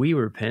 We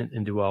repent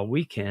and do all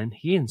we can.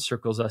 He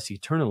encircles us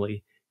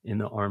eternally in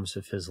the arms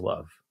of his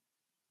love.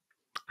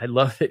 I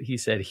love that he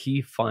said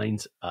he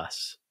finds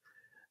us.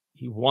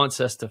 He wants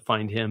us to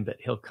find him, but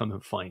he'll come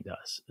and find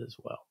us as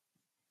well.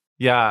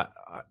 Yeah,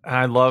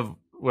 I love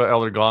what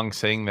Elder Gong's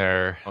saying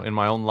there. In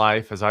my own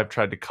life, as I've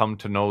tried to come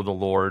to know the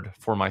Lord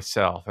for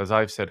myself, as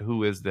I've said,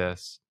 who is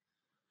this?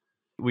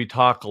 We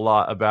talk a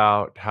lot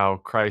about how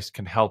Christ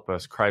can help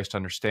us. Christ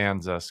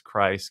understands us.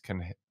 Christ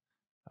can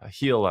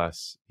heal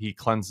us. He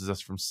cleanses us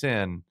from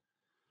sin.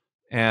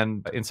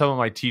 And in some of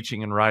my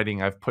teaching and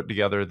writing, I've put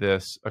together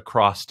this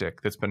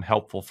acrostic that's been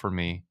helpful for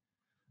me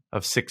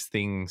of 6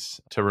 things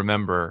to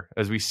remember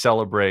as we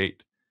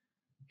celebrate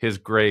his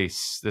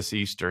grace this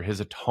Easter, his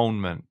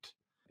atonement,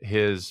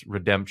 his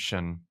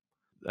redemption.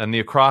 And the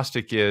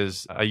acrostic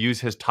is, I use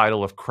his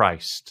title of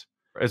Christ.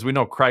 As we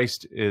know,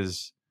 Christ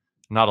is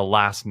not a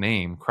last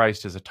name.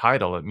 Christ is a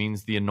title. It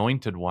means the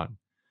anointed one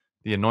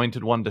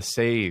to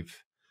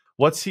save.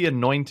 What's he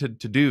anointed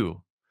to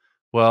do?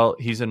 Well,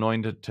 he's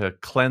anointed to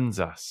cleanse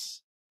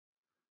us,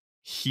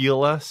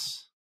 heal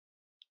us,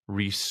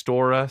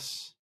 restore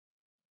us,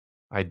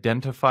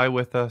 identify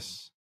with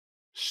us,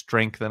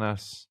 strengthen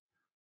us,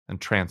 and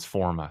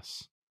transform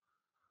us.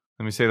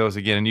 Let me say those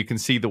again. And you can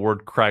see the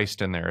word Christ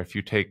in there if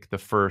you take the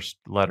first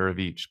letter of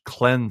each.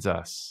 Cleanse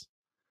us,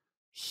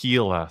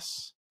 heal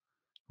us,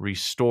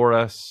 restore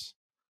us,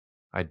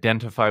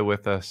 identify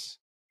with us,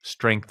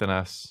 strengthen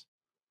us,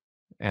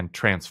 and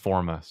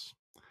transform us.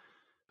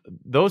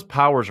 Those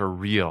powers are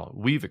real.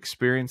 We've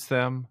experienced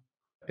them.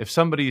 If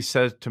somebody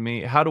says to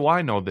me, how do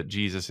I know that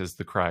Jesus is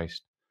the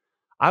Christ?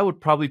 I would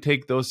probably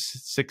take those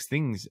 6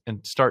 things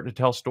and start to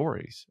tell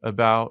stories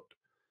about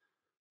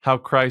how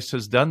Christ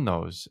has done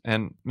those,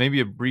 and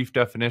maybe a brief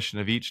definition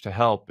of each to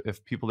help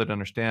if people didn't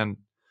understand.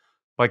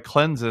 By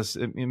cleanse us,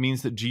 it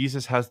means that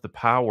Jesus has the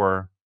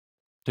power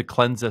to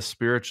cleanse us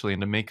spiritually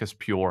and to make us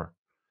pure.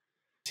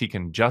 He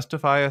can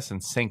justify us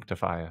and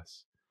sanctify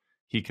us.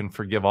 He can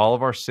forgive all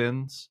of our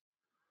sins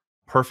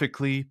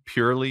perfectly,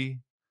 purely.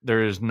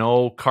 There is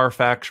no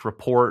Carfax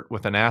report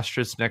with an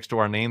asterisk next to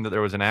our name that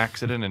there was an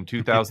accident in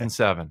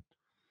 2007.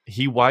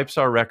 He wipes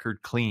our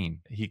record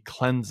clean. He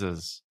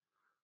cleanses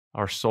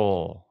our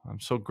soul. I'm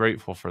so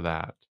grateful for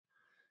that.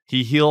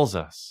 He heals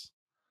us.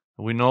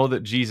 We know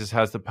that Jesus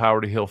has the power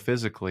to heal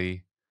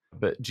physically,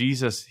 but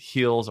Jesus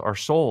heals our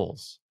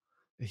souls.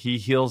 He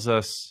heals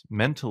us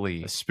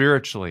mentally,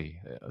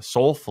 spiritually,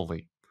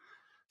 soulfully.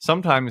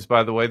 Sometimes,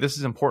 by the way, this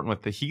is important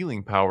with the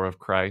healing power of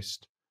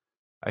Christ.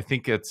 I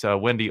think it's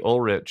Wendy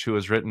Ulrich who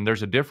has written,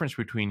 there's a difference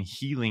between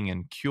healing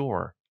and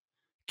cure.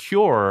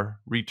 Cure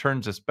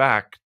returns us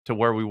back to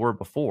where we were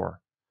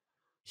before.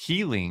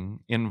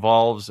 Healing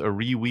involves a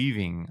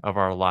reweaving of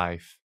our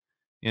life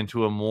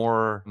into a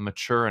more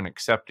mature and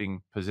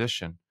accepting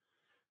position.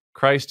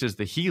 Christ is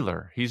the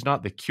healer. He's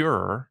not the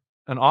curer.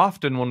 And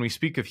often when we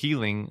speak of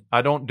healing,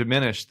 I don't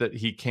diminish that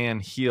he can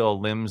heal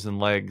limbs and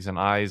legs and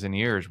eyes and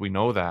ears. We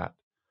know that.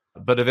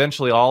 But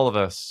eventually all of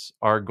us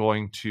are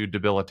going to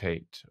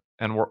debilitate,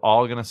 and we're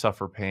all going to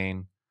suffer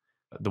pain.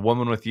 The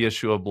woman with the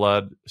issue of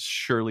blood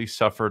surely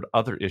suffered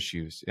other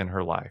issues in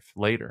her life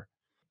later.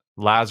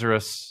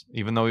 Lazarus,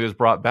 even though he was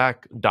brought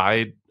back,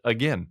 died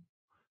again.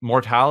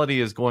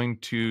 Mortality is going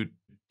to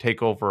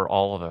take over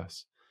all of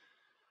us.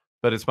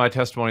 But it's my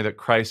testimony that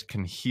Christ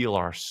can heal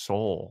our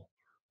soul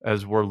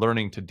as we're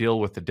learning to deal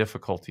with the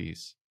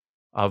difficulties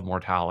of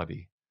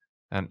mortality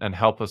and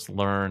help us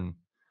learn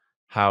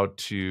how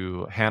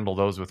to handle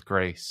those with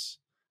grace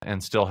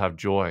and still have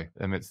joy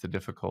amidst the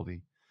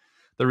difficulty.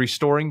 The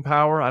restoring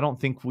power, I don't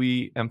think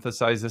we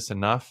emphasize this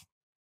enough.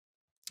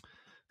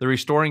 The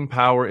restoring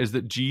power is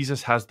that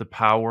Jesus has the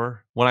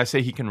power. When I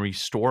say he can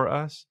restore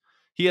us,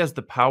 he has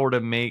the power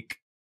to make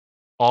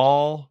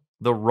all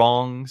the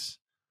wrongs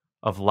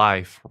of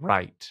life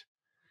right.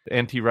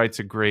 N.T. Wright's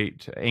a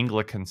great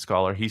Anglican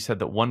scholar. He said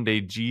that one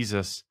day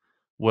Jesus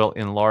will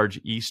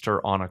enlarge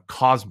Easter on a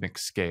cosmic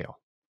scale,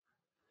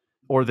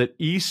 or that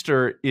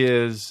Easter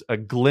is a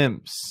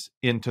glimpse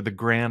into the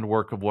grand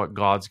work of what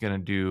God's going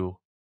to do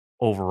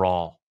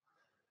overall.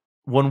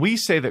 When we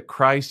say that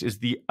Christ is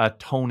the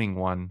atoning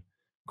one,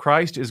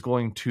 Christ is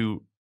going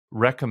to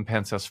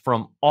recompense us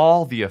from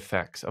all the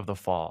effects of the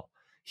fall.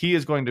 He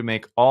is going to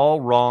make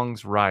all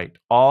wrongs right,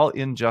 all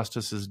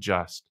injustices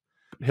just.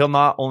 He'll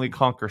not only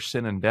conquer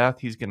sin and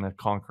death, he's going to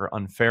conquer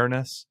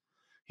unfairness.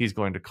 He's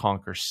going to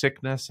conquer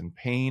sickness and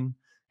pain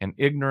and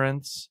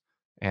ignorance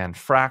and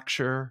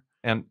fracture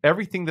and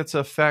everything that's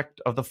an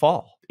effect of the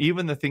fall,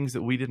 even the things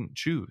that we didn't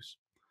choose.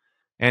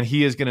 And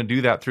he is going to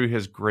do that through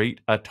his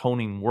great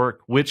atoning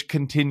work, which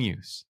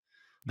continues.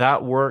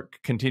 That work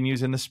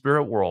continues in the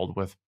spirit world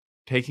with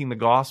taking the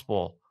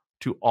gospel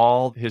to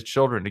all his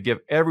children, to give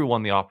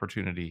everyone the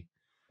opportunity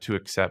to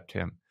accept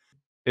him.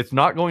 It's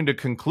not going to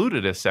conclude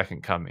at his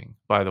second coming,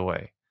 by the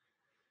way.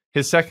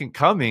 His second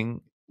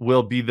coming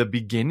will be the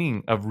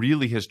beginning of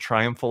really his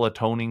triumphal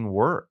atoning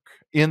work,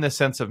 in the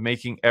sense of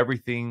making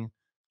everything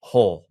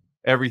whole,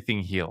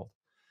 everything healed.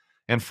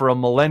 And for a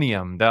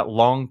millennium, that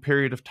long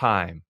period of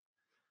time,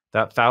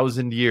 that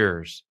 1,000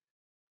 years,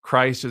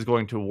 Christ is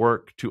going to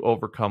work to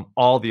overcome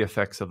all the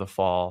effects of the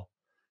fall,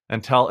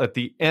 until at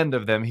the end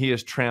of them, he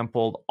has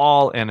trampled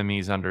all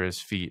enemies under his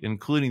feet,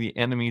 including the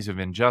enemies of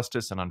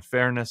injustice and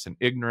unfairness and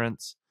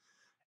ignorance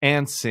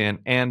and sin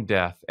and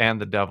death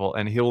and the devil,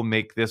 and he'll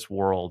make this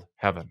world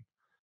heaven.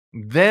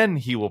 Then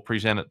he will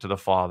present it to the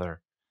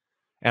Father.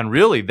 And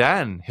really,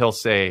 then he'll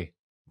say,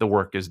 the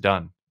work is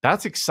done.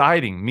 That's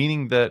exciting,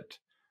 meaning that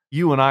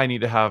you and I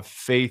need to have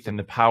faith in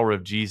the power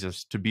of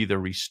Jesus to be the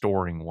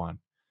restoring one.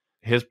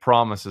 His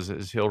promises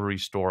is he'll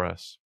restore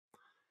us.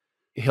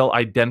 He'll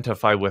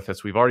identify with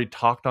us. We've already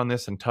talked on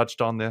this and touched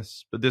on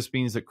this, but this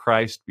means that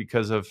Christ,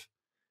 because of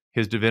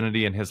his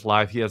divinity and his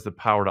life, he has the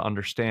power to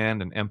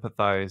understand and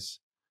empathize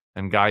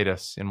and guide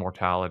us in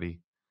mortality.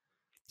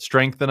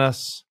 Strengthen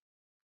us.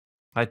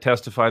 I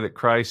testify that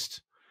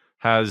Christ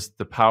has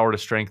the power to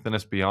strengthen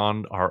us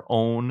beyond our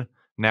own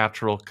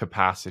natural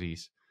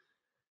capacities.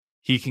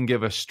 He can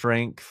give us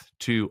strength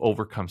to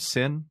overcome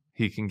sin.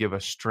 He can give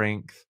us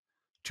strength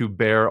to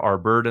bear our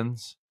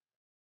burdens.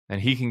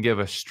 And he can give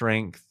us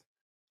strength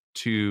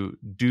to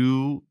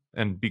do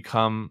and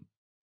become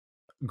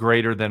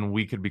greater than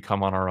we could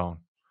become on our own.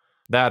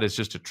 That is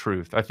just a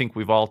truth. I think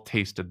we've all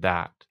tasted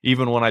that.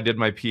 Even when I did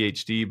my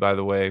PhD, by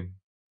the way,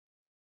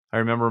 I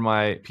remember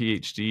my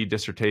PhD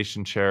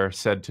dissertation chair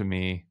said to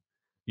me,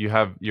 you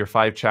have your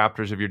 5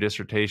 chapters of your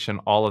dissertation.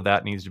 All of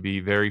that needs to be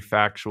very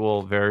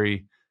factual,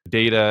 very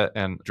data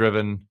and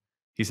driven.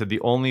 He said,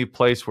 the only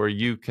place where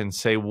you can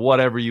say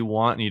whatever you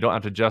want and you don't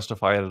have to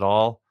justify it at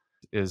all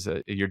is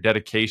your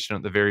dedication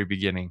at the very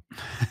beginning.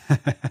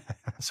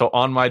 So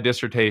on my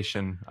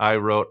dissertation, I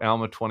wrote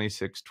Alma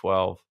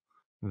 26:12,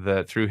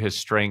 that through his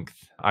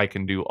strength, I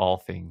can do all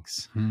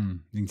things. You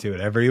can say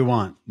whatever you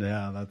want.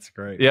 Yeah, that's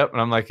great. Yep.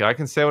 And I'm like, I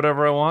can say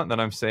whatever I want. Then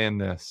I'm saying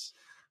this.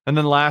 And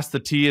then last, the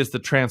T is the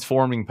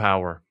transforming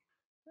power.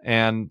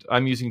 And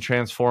I'm using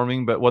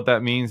transforming, but what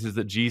that means is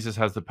that Jesus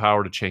has the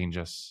power to change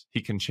us.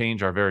 He can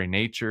change our very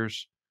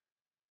natures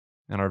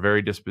and our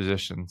very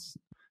dispositions.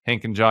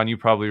 Hank and John, you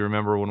probably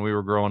remember when we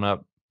were growing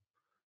up,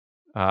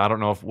 I don't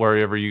know if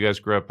wherever you guys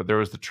grew up, but there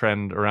was the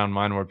trend around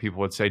mine where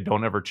people would say,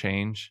 don't ever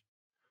change.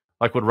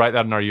 Like would write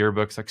that in our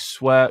yearbooks, like,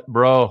 sweat,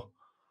 bro,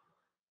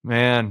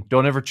 man,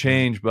 don't ever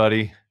change,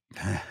 buddy.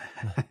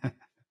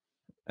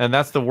 And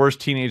that's the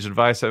worst teenage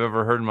advice I've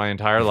ever heard in my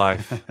entire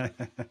life.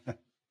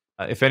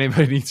 If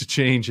anybody needs to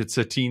change, it's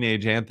a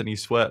teenage Anthony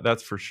Sweat,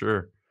 that's for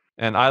sure.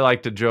 And I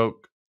like to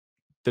joke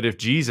that if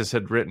Jesus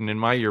had written in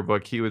my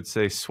yearbook, he would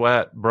say,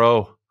 Sweat,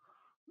 bro,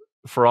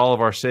 for all of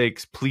our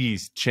sakes,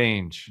 please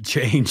change.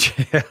 Change.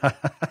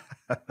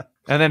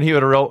 And then he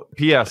would have wrote,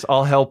 P.S.,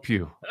 I'll help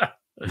you.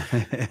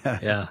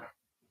 Yeah.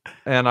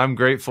 And I'm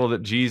grateful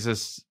that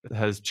Jesus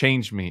has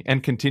changed me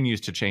and continues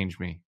to change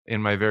me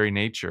in my very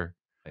nature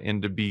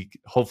and to be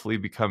hopefully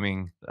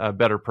becoming a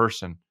better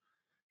person.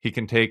 He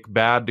can take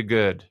bad to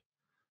good.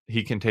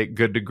 He can take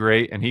good to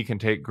great, and he can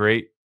take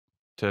great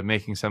to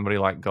making somebody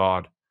like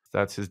God.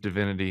 That's his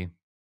divinity.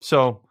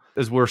 So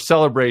as we're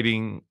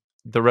celebrating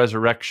the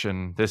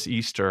resurrection this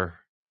Easter,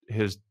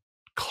 his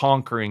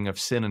conquering of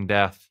sin and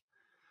death,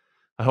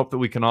 I hope that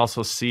we can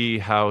also see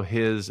how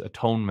his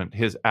atonement,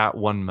 his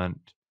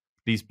at-one-ment,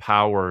 these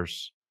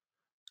powers,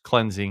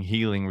 cleansing,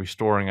 healing,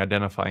 restoring,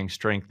 identifying,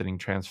 strengthening,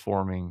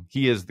 transforming,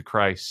 he is the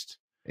Christ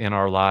in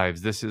our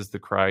lives. This is the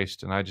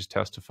Christ. And I just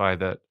testify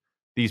that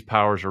these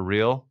powers are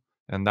real.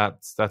 And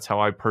that's how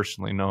I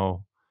personally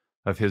know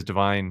of his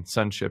divine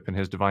sonship and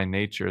his divine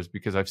nature, is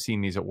because I've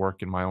seen these at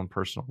work in my own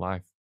personal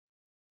life.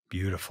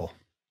 Beautiful.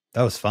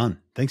 That was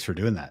fun. Thanks for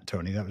doing that,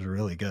 Tony. That was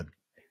really good.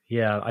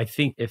 Yeah, I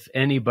think if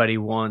anybody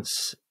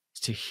wants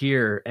to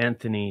hear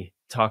Anthony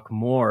talk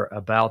more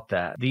about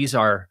that, these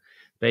are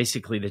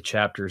basically the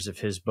chapters of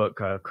his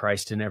book,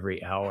 Christ in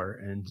Every Hour.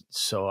 And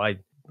so I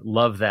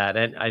love that.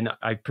 And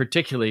I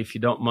particularly, if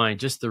you don't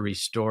mind, just the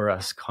restore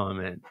us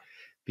comment,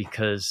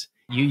 because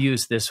you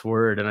use this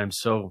word, and I'm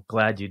so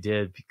glad you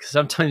did, because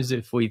sometimes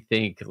if we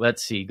think,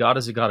 let's see, God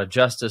is a God of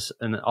justice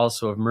and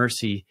also of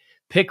mercy,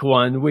 pick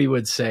one, we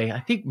would say, I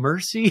think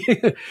mercy.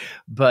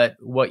 But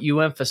what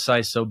you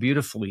emphasize so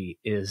beautifully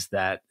is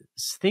that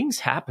things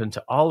happen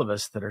to all of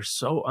us that are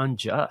so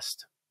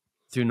unjust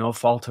through no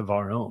fault of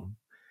our own.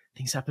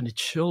 Things happen to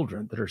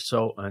children that are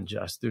so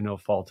unjust through no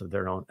fault of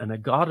their own. And a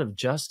God of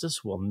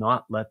justice will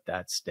not let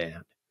that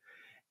stand.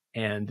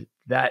 And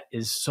that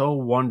is so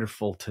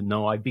wonderful to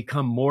know. I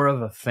become more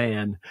of a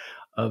fan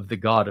of the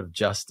God of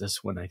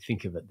justice when I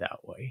think of it that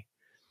way,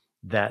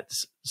 that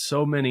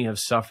so many have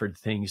suffered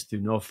things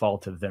through no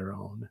fault of their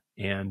own.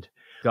 And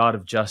God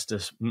of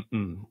justice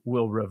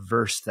will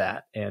reverse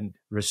that and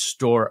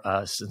restore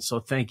us. And so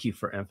thank you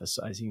for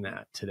emphasizing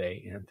that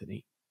today,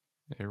 Anthony.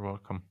 You're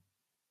welcome.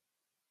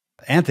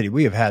 Anthony,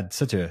 we have had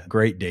such a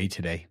great day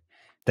today.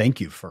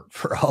 Thank you for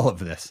all of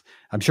this.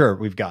 I'm sure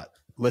we've got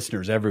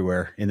listeners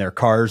everywhere in their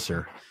cars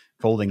or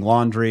folding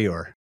laundry,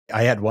 or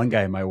I had one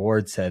guy in my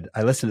ward said,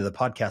 I listen to the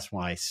podcast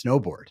when I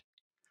snowboard.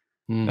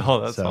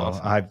 Oh, that's so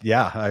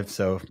awesome.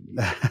 So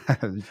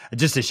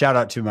just a shout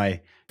out to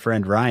my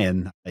friend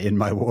Ryan in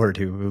my ward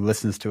who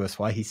listens to us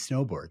while he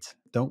snowboards.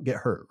 Don't get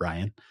hurt,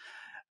 Ryan.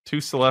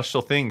 Two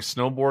celestial things,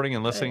 snowboarding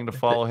and listening to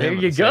follow him.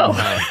 There you go.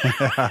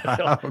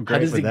 How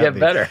does it get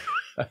better?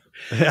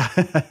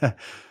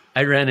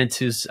 I ran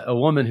into a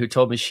woman who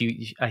told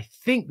me I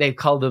think they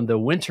call them the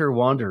winter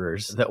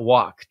wanderers that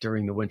walk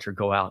during the winter,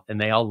 go out,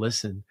 and they all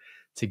listen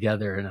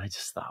together. And I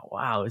just thought,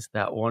 wow, isn't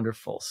that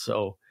wonderful?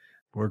 So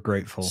we're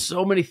grateful.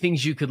 So many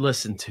things you could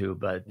listen to,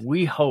 but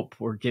we hope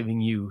we're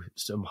giving you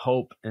some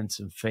hope and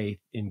some faith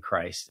in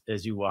Christ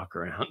as you walk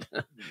around.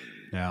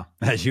 Yeah,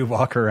 as you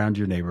walk around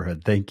your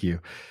neighborhood. Thank you.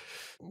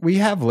 We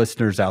have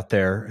listeners out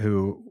there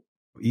who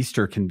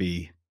Easter can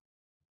be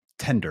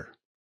tender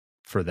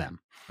for them.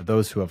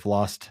 Those who have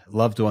lost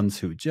loved ones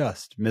who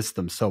just miss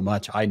them so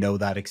much. I know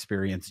that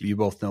experience. You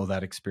both know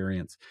that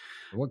experience.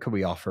 What could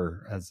we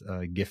offer as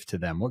a gift to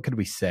them? What could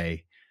we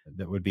say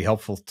that would be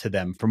helpful to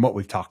them from what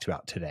we've talked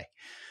about today?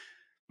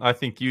 I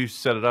think you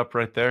set it up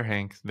right there,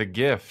 Hank. The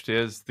gift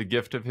is the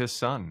gift of his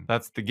son.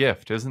 That's the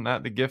gift. Isn't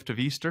that the gift of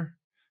Easter?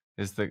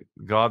 Is that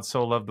God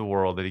so loved the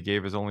world that he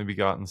gave his only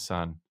begotten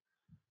son,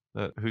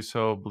 that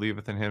whoso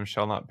believeth in him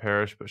shall not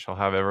perish, but shall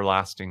have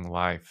everlasting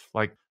life.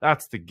 Like,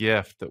 that's the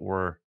gift that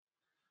we're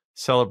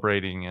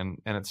celebrating. And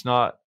it's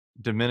not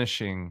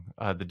diminishing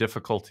the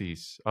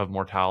difficulties of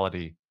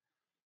mortality.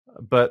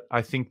 But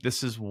I think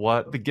this is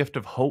what the gift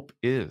of hope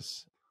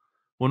is.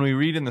 When we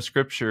read in the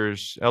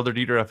scriptures, Elder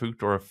Dieter F.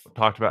 Uchtdorf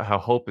talked about how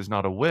hope is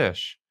not a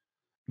wish.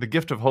 The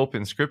gift of hope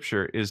in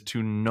scripture is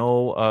to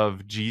know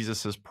of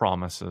Jesus's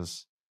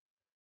promises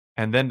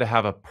and then to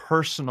have a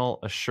personal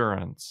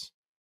assurance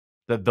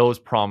that those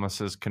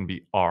promises can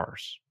be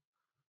ours.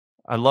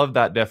 I love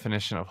that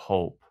definition of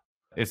hope.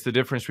 It's the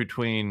difference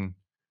between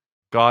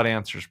God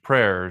answers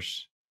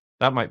prayers.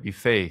 That might be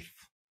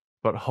faith,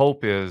 but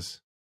hope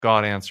is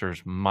God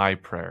answers my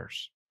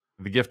prayers.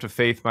 The gift of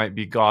faith might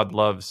be God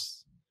loves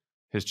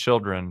his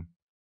children,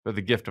 but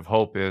the gift of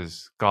hope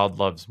is God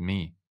loves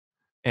me.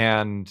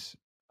 And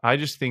I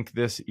just think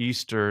this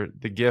Easter,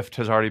 the gift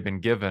has already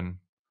been given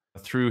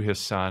through his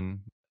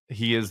son.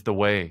 He is the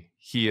way,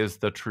 he is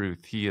the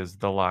truth, he is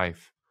the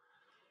life.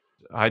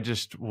 I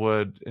just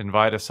would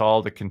invite us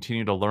all to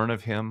continue to learn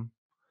of him,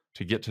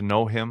 to get to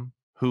know him.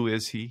 Who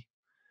is he?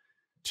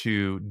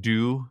 To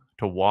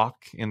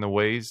walk in the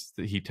ways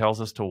that he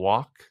tells us to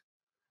walk.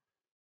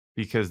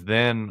 Because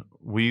then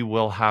we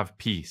will have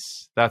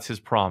peace. That's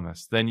his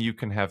promise. Then you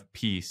can have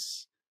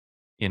peace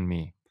in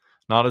me.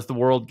 Not as the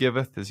world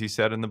giveth, as he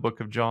said in the book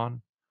of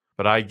John,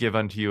 but I give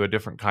unto you a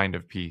different kind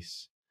of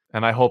peace.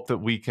 And I hope that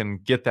we can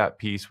get that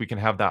peace. We can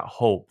have that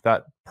hope,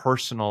 that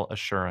personal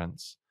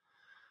assurance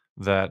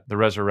that the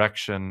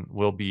resurrection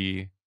will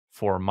be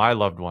for my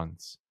loved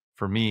ones,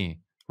 for me.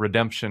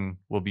 Redemption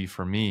will be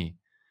for me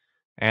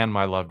and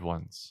my loved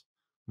ones.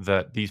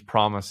 That these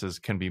promises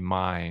can be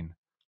mine.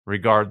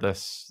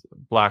 Regardless,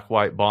 black,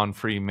 white, bond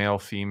free, male,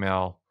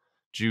 female,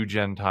 Jew,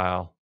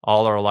 Gentile,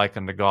 all are alike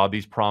unto God.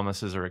 These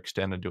promises are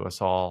extended to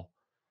us all.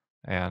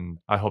 And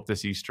I hope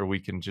this Easter we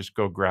can just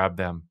go grab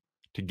them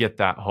to get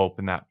that hope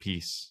and that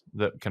peace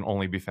that can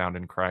only be found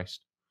in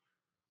Christ.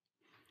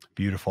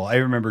 Beautiful. I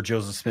remember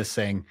Joseph Smith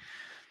saying,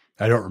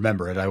 I don't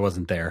remember it, I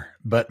wasn't there,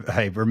 but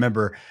I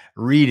remember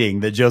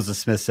reading that Joseph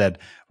Smith said,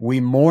 we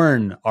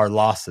mourn our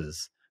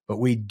losses, but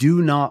we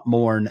do not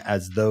mourn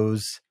as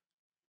those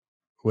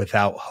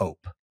without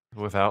hope.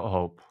 Without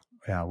hope.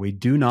 Yeah, we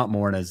do not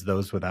mourn as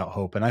those without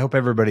hope. And I hope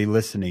everybody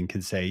listening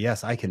can say,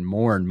 yes, I can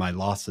mourn my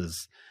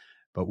losses,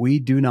 but we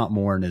do not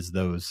mourn as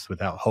those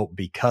without hope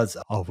because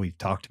of all we've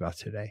talked about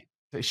today.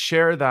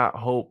 Share that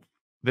hope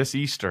this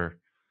Easter.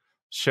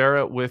 Share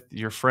it with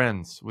your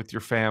friends, with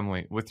your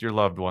family, with your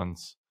loved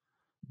ones.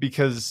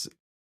 Because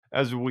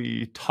as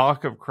we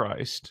talk of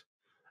Christ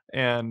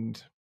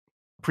and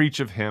preach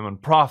of him and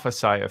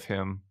prophesy of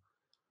him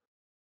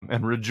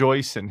and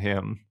rejoice in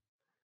him,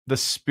 the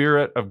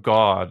Spirit of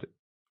God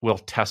will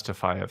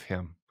testify of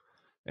him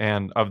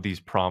and of these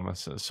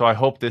promises. So I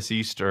hope this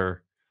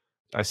Easter,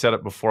 I said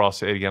it before, I'll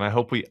say it again, I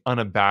hope we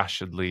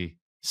unabashedly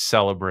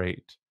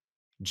celebrate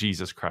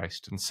Jesus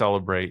Christ and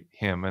celebrate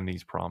him and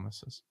these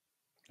promises.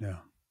 Yeah.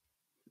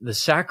 The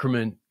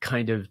sacrament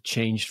kind of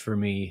changed for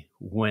me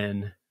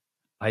when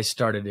I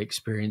started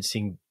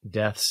experiencing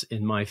deaths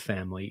in my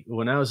family.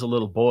 When I was a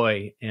little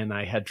boy and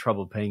I had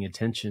trouble paying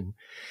attention,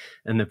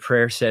 and the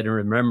prayer said, in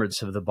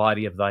remembrance of the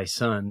body of thy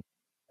son,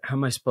 how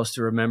am I supposed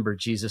to remember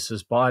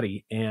Jesus's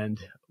body? And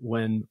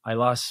when I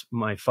lost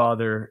my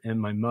father and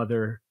my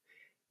mother,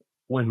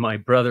 when my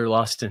brother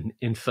lost an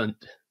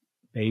infant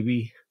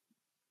baby,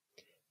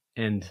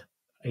 and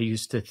I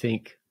used to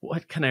think,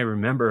 what can I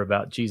remember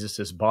about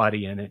Jesus's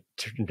body? And it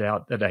turned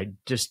out that I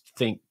just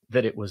think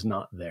that it was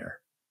not there,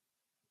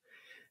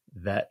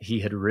 that he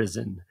had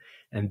risen.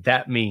 And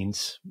that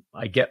means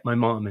I get my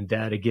mom and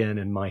dad again,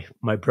 and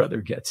my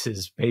brother gets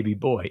his baby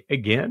boy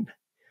again.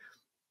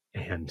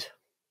 And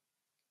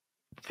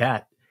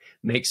that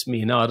makes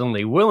me not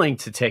only willing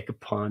to take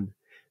upon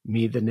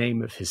me the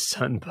name of his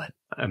son, but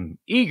I'm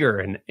eager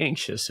and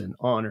anxious and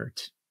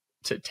honored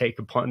to take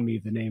upon me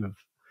the name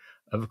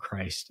of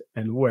Christ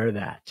and wear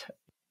that.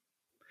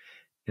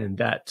 And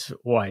that's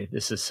why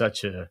this is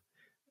such a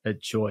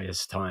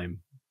joyous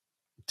time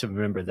to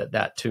remember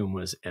that tomb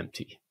was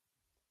empty.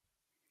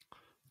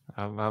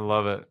 I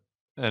love it.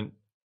 And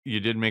you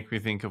did make me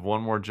think of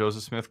one more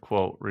Joseph Smith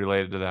quote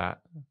related to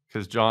that.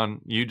 Because,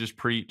 John, you just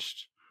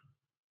preached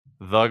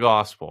the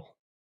gospel.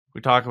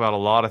 We talk about a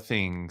lot of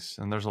things,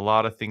 and there's a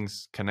lot of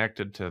things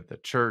connected to the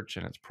church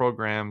and its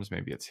programs,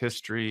 maybe its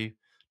history,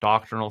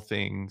 doctrinal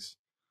things,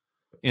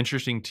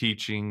 interesting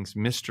teachings,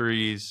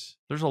 mysteries.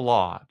 There's a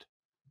lot.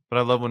 But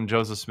I love when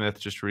Joseph Smith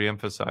just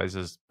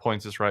reemphasizes,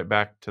 points us right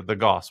back to the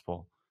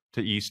gospel,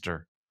 to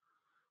Easter.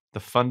 The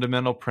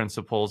fundamental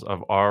principles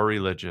of our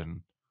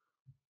religion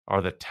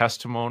are the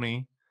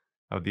testimony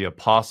of the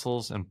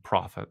apostles and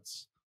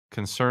prophets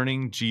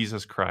concerning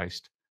Jesus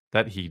Christ,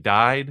 that he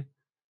died,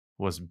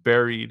 was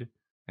buried,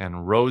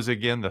 and rose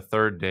again the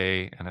third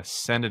day and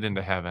ascended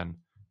into heaven,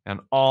 and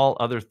all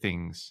other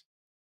things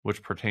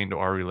which pertain to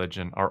our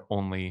religion are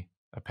only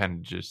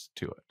appendages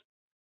to it.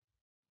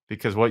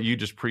 Because what you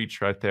just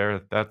preached right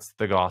there, that's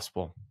the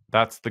gospel.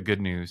 That's the good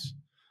news.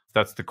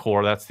 That's the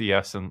core. That's the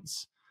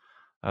essence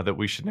that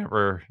we should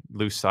never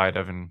lose sight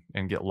of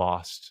and get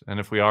lost. And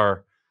if we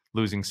are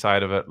losing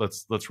sight of it,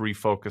 let's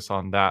refocus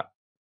on that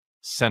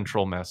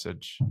central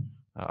message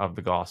of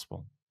the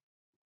gospel.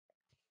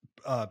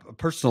 A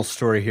personal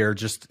story here,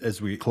 just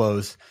as we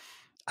close.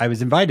 I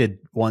was invited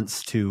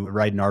once to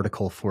write an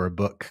article for a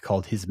book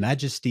called His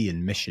Majesty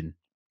in Mission.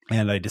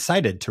 And I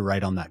decided to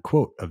write on that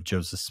quote of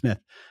Joseph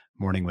Smith,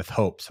 Morning with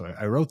Hope. So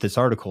I wrote this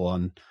article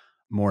on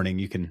mourning.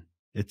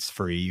 It's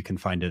free. You can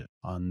find it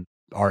on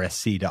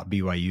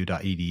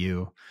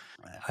rsc.byu.edu.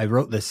 I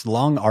wrote this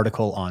long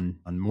article on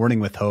mourning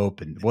with hope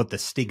and what the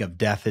sting of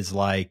death is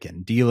like,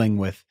 and dealing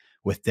with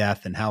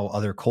death and how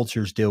other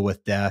cultures deal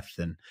with death.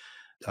 And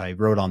I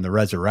wrote on the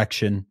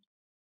resurrection.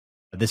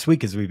 This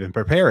week, as we've been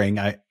preparing,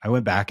 I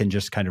went back and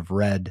just kind of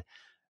read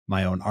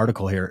my own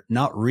article here,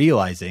 not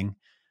realizing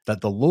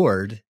that the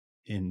Lord,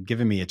 in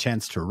giving me a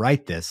chance to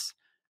write this,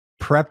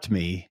 prepped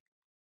me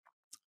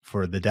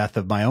for the death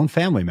of my own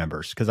family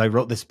members, because I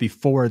wrote this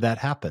before that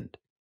happened.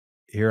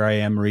 Here I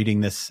am reading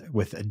this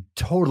with a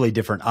totally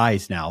different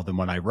eyes now than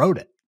when I wrote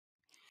it.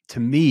 To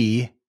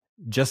me,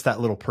 just that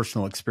little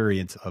personal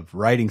experience of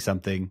writing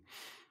something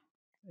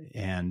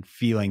and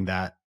feeling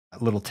that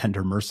little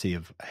tender mercy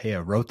of, hey, I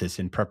wrote this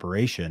in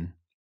preparation.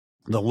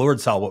 The Lord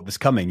saw what was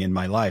coming in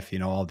my life,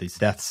 all these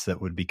deaths that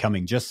would be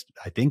coming just,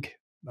 I think,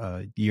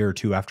 a year or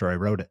two after I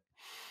wrote it,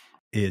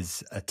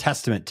 is a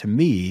testament to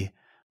me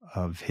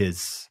of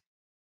his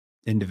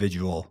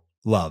individual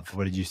love.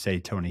 What did you say,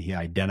 Tony? He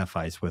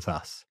identifies with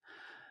us.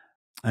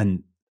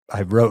 And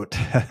I wrote,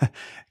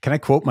 can I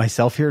quote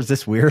myself here? Is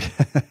this weird?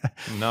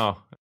 No,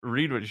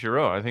 read what you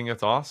wrote. I think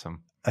that's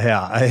awesome.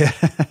 Yeah.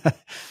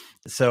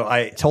 So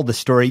I told the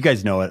story, you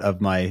guys know it,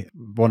 of my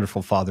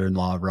wonderful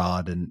father-in-law,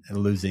 Rod, and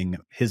losing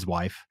his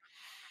wife.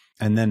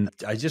 And then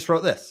I just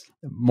wrote this: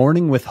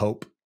 mourning with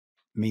hope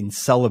means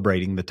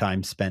celebrating the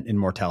time spent in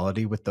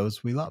mortality with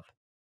those we love.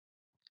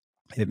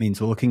 It means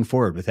looking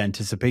forward with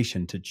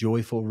anticipation to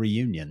joyful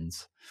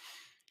reunions.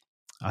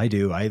 I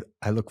do. I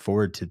look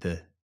forward to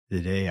the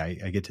day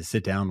I get to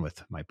sit down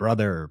with my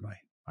brother, or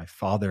my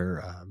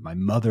father, my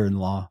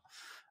mother-in-law.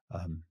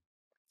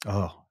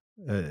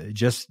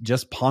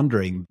 Just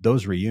pondering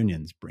those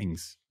reunions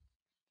brings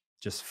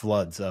just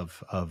floods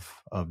of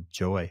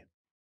joy.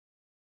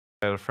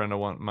 I had a friend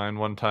of mine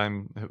one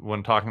time,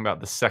 when talking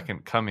about the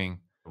second coming,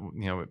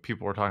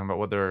 people were talking about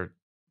what their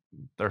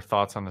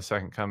thoughts on the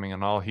second coming,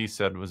 and all he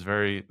said was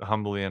very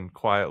humbly and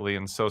quietly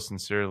and so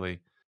sincerely,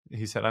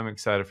 he said, "I'm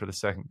excited for the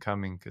second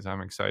coming because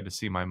I'm excited to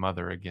see my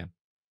mother again."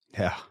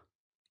 Yeah.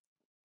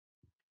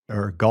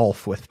 Or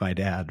golf with my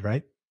dad,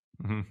 right?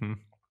 Mm-hmm.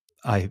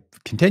 I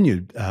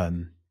continued.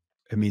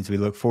 It means we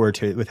look forward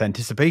to it with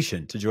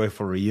anticipation to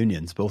joyful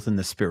reunions, both in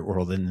the spirit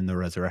world and in the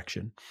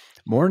resurrection.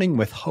 Mourning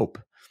with hope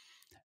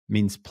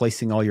means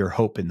placing all your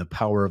hope in the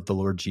power of the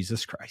Lord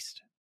Jesus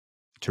Christ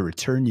to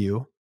return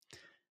you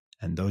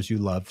and those you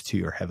love to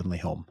your heavenly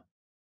home.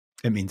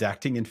 It means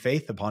acting in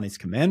faith upon his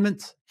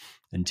commandments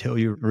until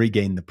you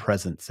regain the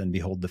presence and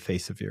behold the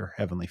face of your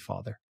heavenly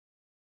Father.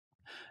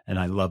 And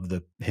I love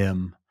the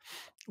hymn,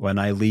 "When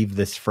I leave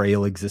this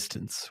frail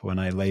existence, when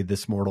I lay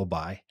this mortal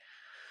by,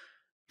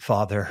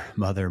 Father,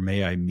 Mother,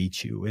 may I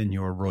meet you in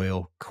your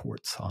royal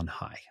courts on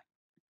high.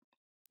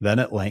 Then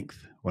at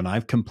length, when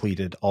I've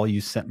completed all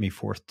you sent me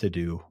forth to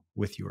do,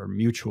 with your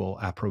mutual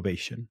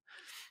approbation,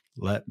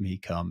 let me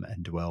come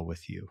and dwell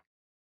with you."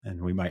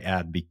 And we might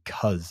add,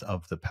 because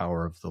of the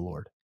power of the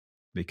Lord.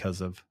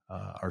 because of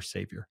our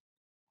Savior.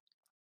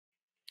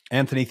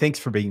 Anthony, thanks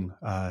for being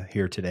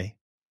here today.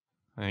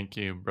 Thank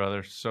you,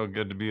 brother. So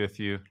good to be with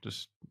you.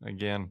 Just,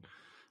 again,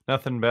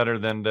 nothing better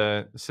than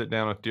to sit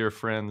down with dear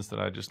friends that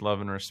I just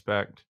love and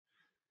respect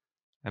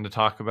and to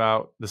talk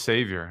about the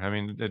Savior. I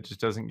mean, it just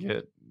doesn't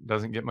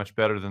get much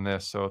better than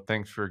this. So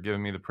thanks for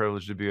giving me the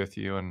privilege to be with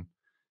you. And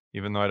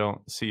even though I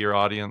don't see your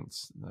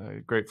audience,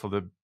 grateful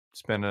to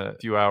spend a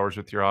few hours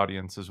with your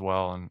audience as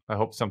well. And I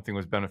hope something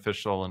was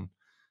beneficial and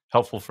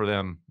helpful for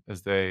them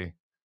as they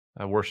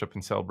worship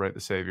and celebrate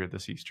the Savior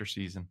this Easter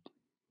season.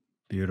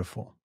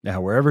 Beautiful. Now,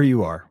 wherever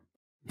you are,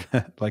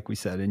 like we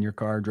said, in your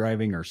car,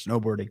 driving or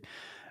snowboarding,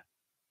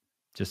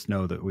 just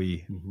know that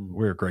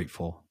we're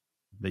grateful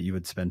that you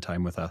would spend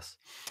time with us.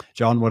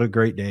 John, what a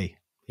great day.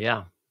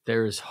 Yeah,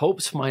 there's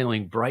hope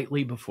smiling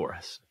brightly before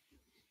us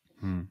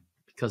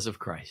because of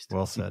Christ.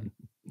 Well said.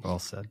 Well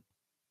said.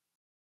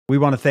 We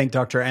want to thank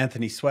Dr.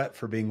 Anthony Sweat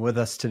for being with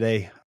us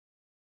today.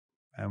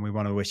 And we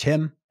want to wish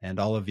him and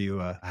all of you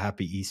a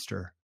happy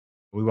Easter.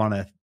 We want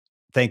to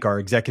thank our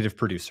executive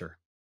producer,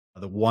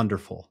 the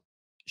wonderful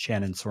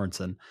Shannon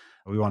Sorensen.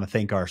 We want to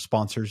thank our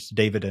sponsors,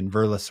 David and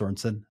Verla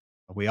Sorensen.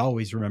 We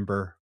always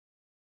remember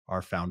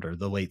our founder,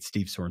 the late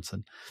Steve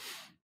Sorensen.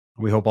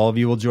 We hope all of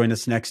you will join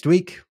us next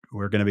week.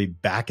 We're going to be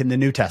back in the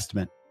New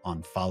Testament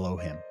on Follow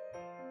Him.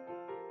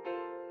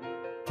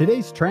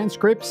 Today's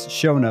transcripts,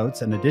 show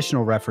notes, and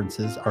additional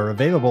references are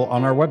available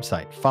on our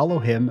website,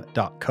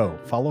 followhim.co,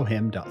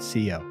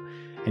 followhim.co.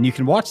 And you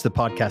can watch the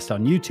podcast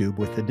on YouTube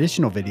with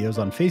additional videos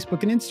on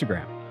Facebook and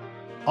Instagram.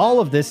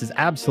 All of this is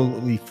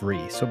absolutely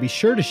free, so be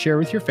sure to share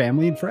with your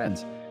family and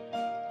friends.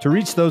 To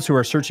reach those who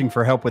are searching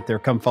for help with their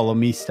Come Follow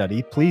Me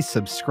study, please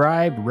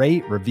subscribe,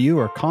 rate, review,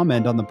 or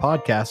comment on the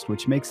podcast,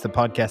 which makes the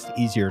podcast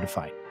easier to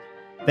find.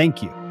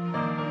 Thank you.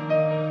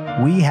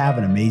 We have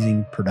an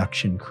amazing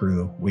production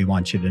crew we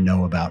want you to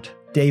know about.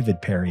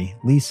 David Perry,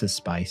 Lisa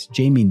Spice,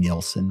 Jamie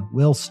Nielsen,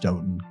 Will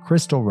Stoughton,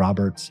 Crystal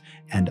Roberts,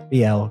 and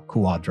Biel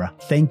Kuadra.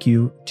 Thank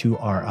you to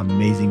our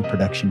amazing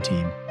production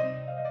team.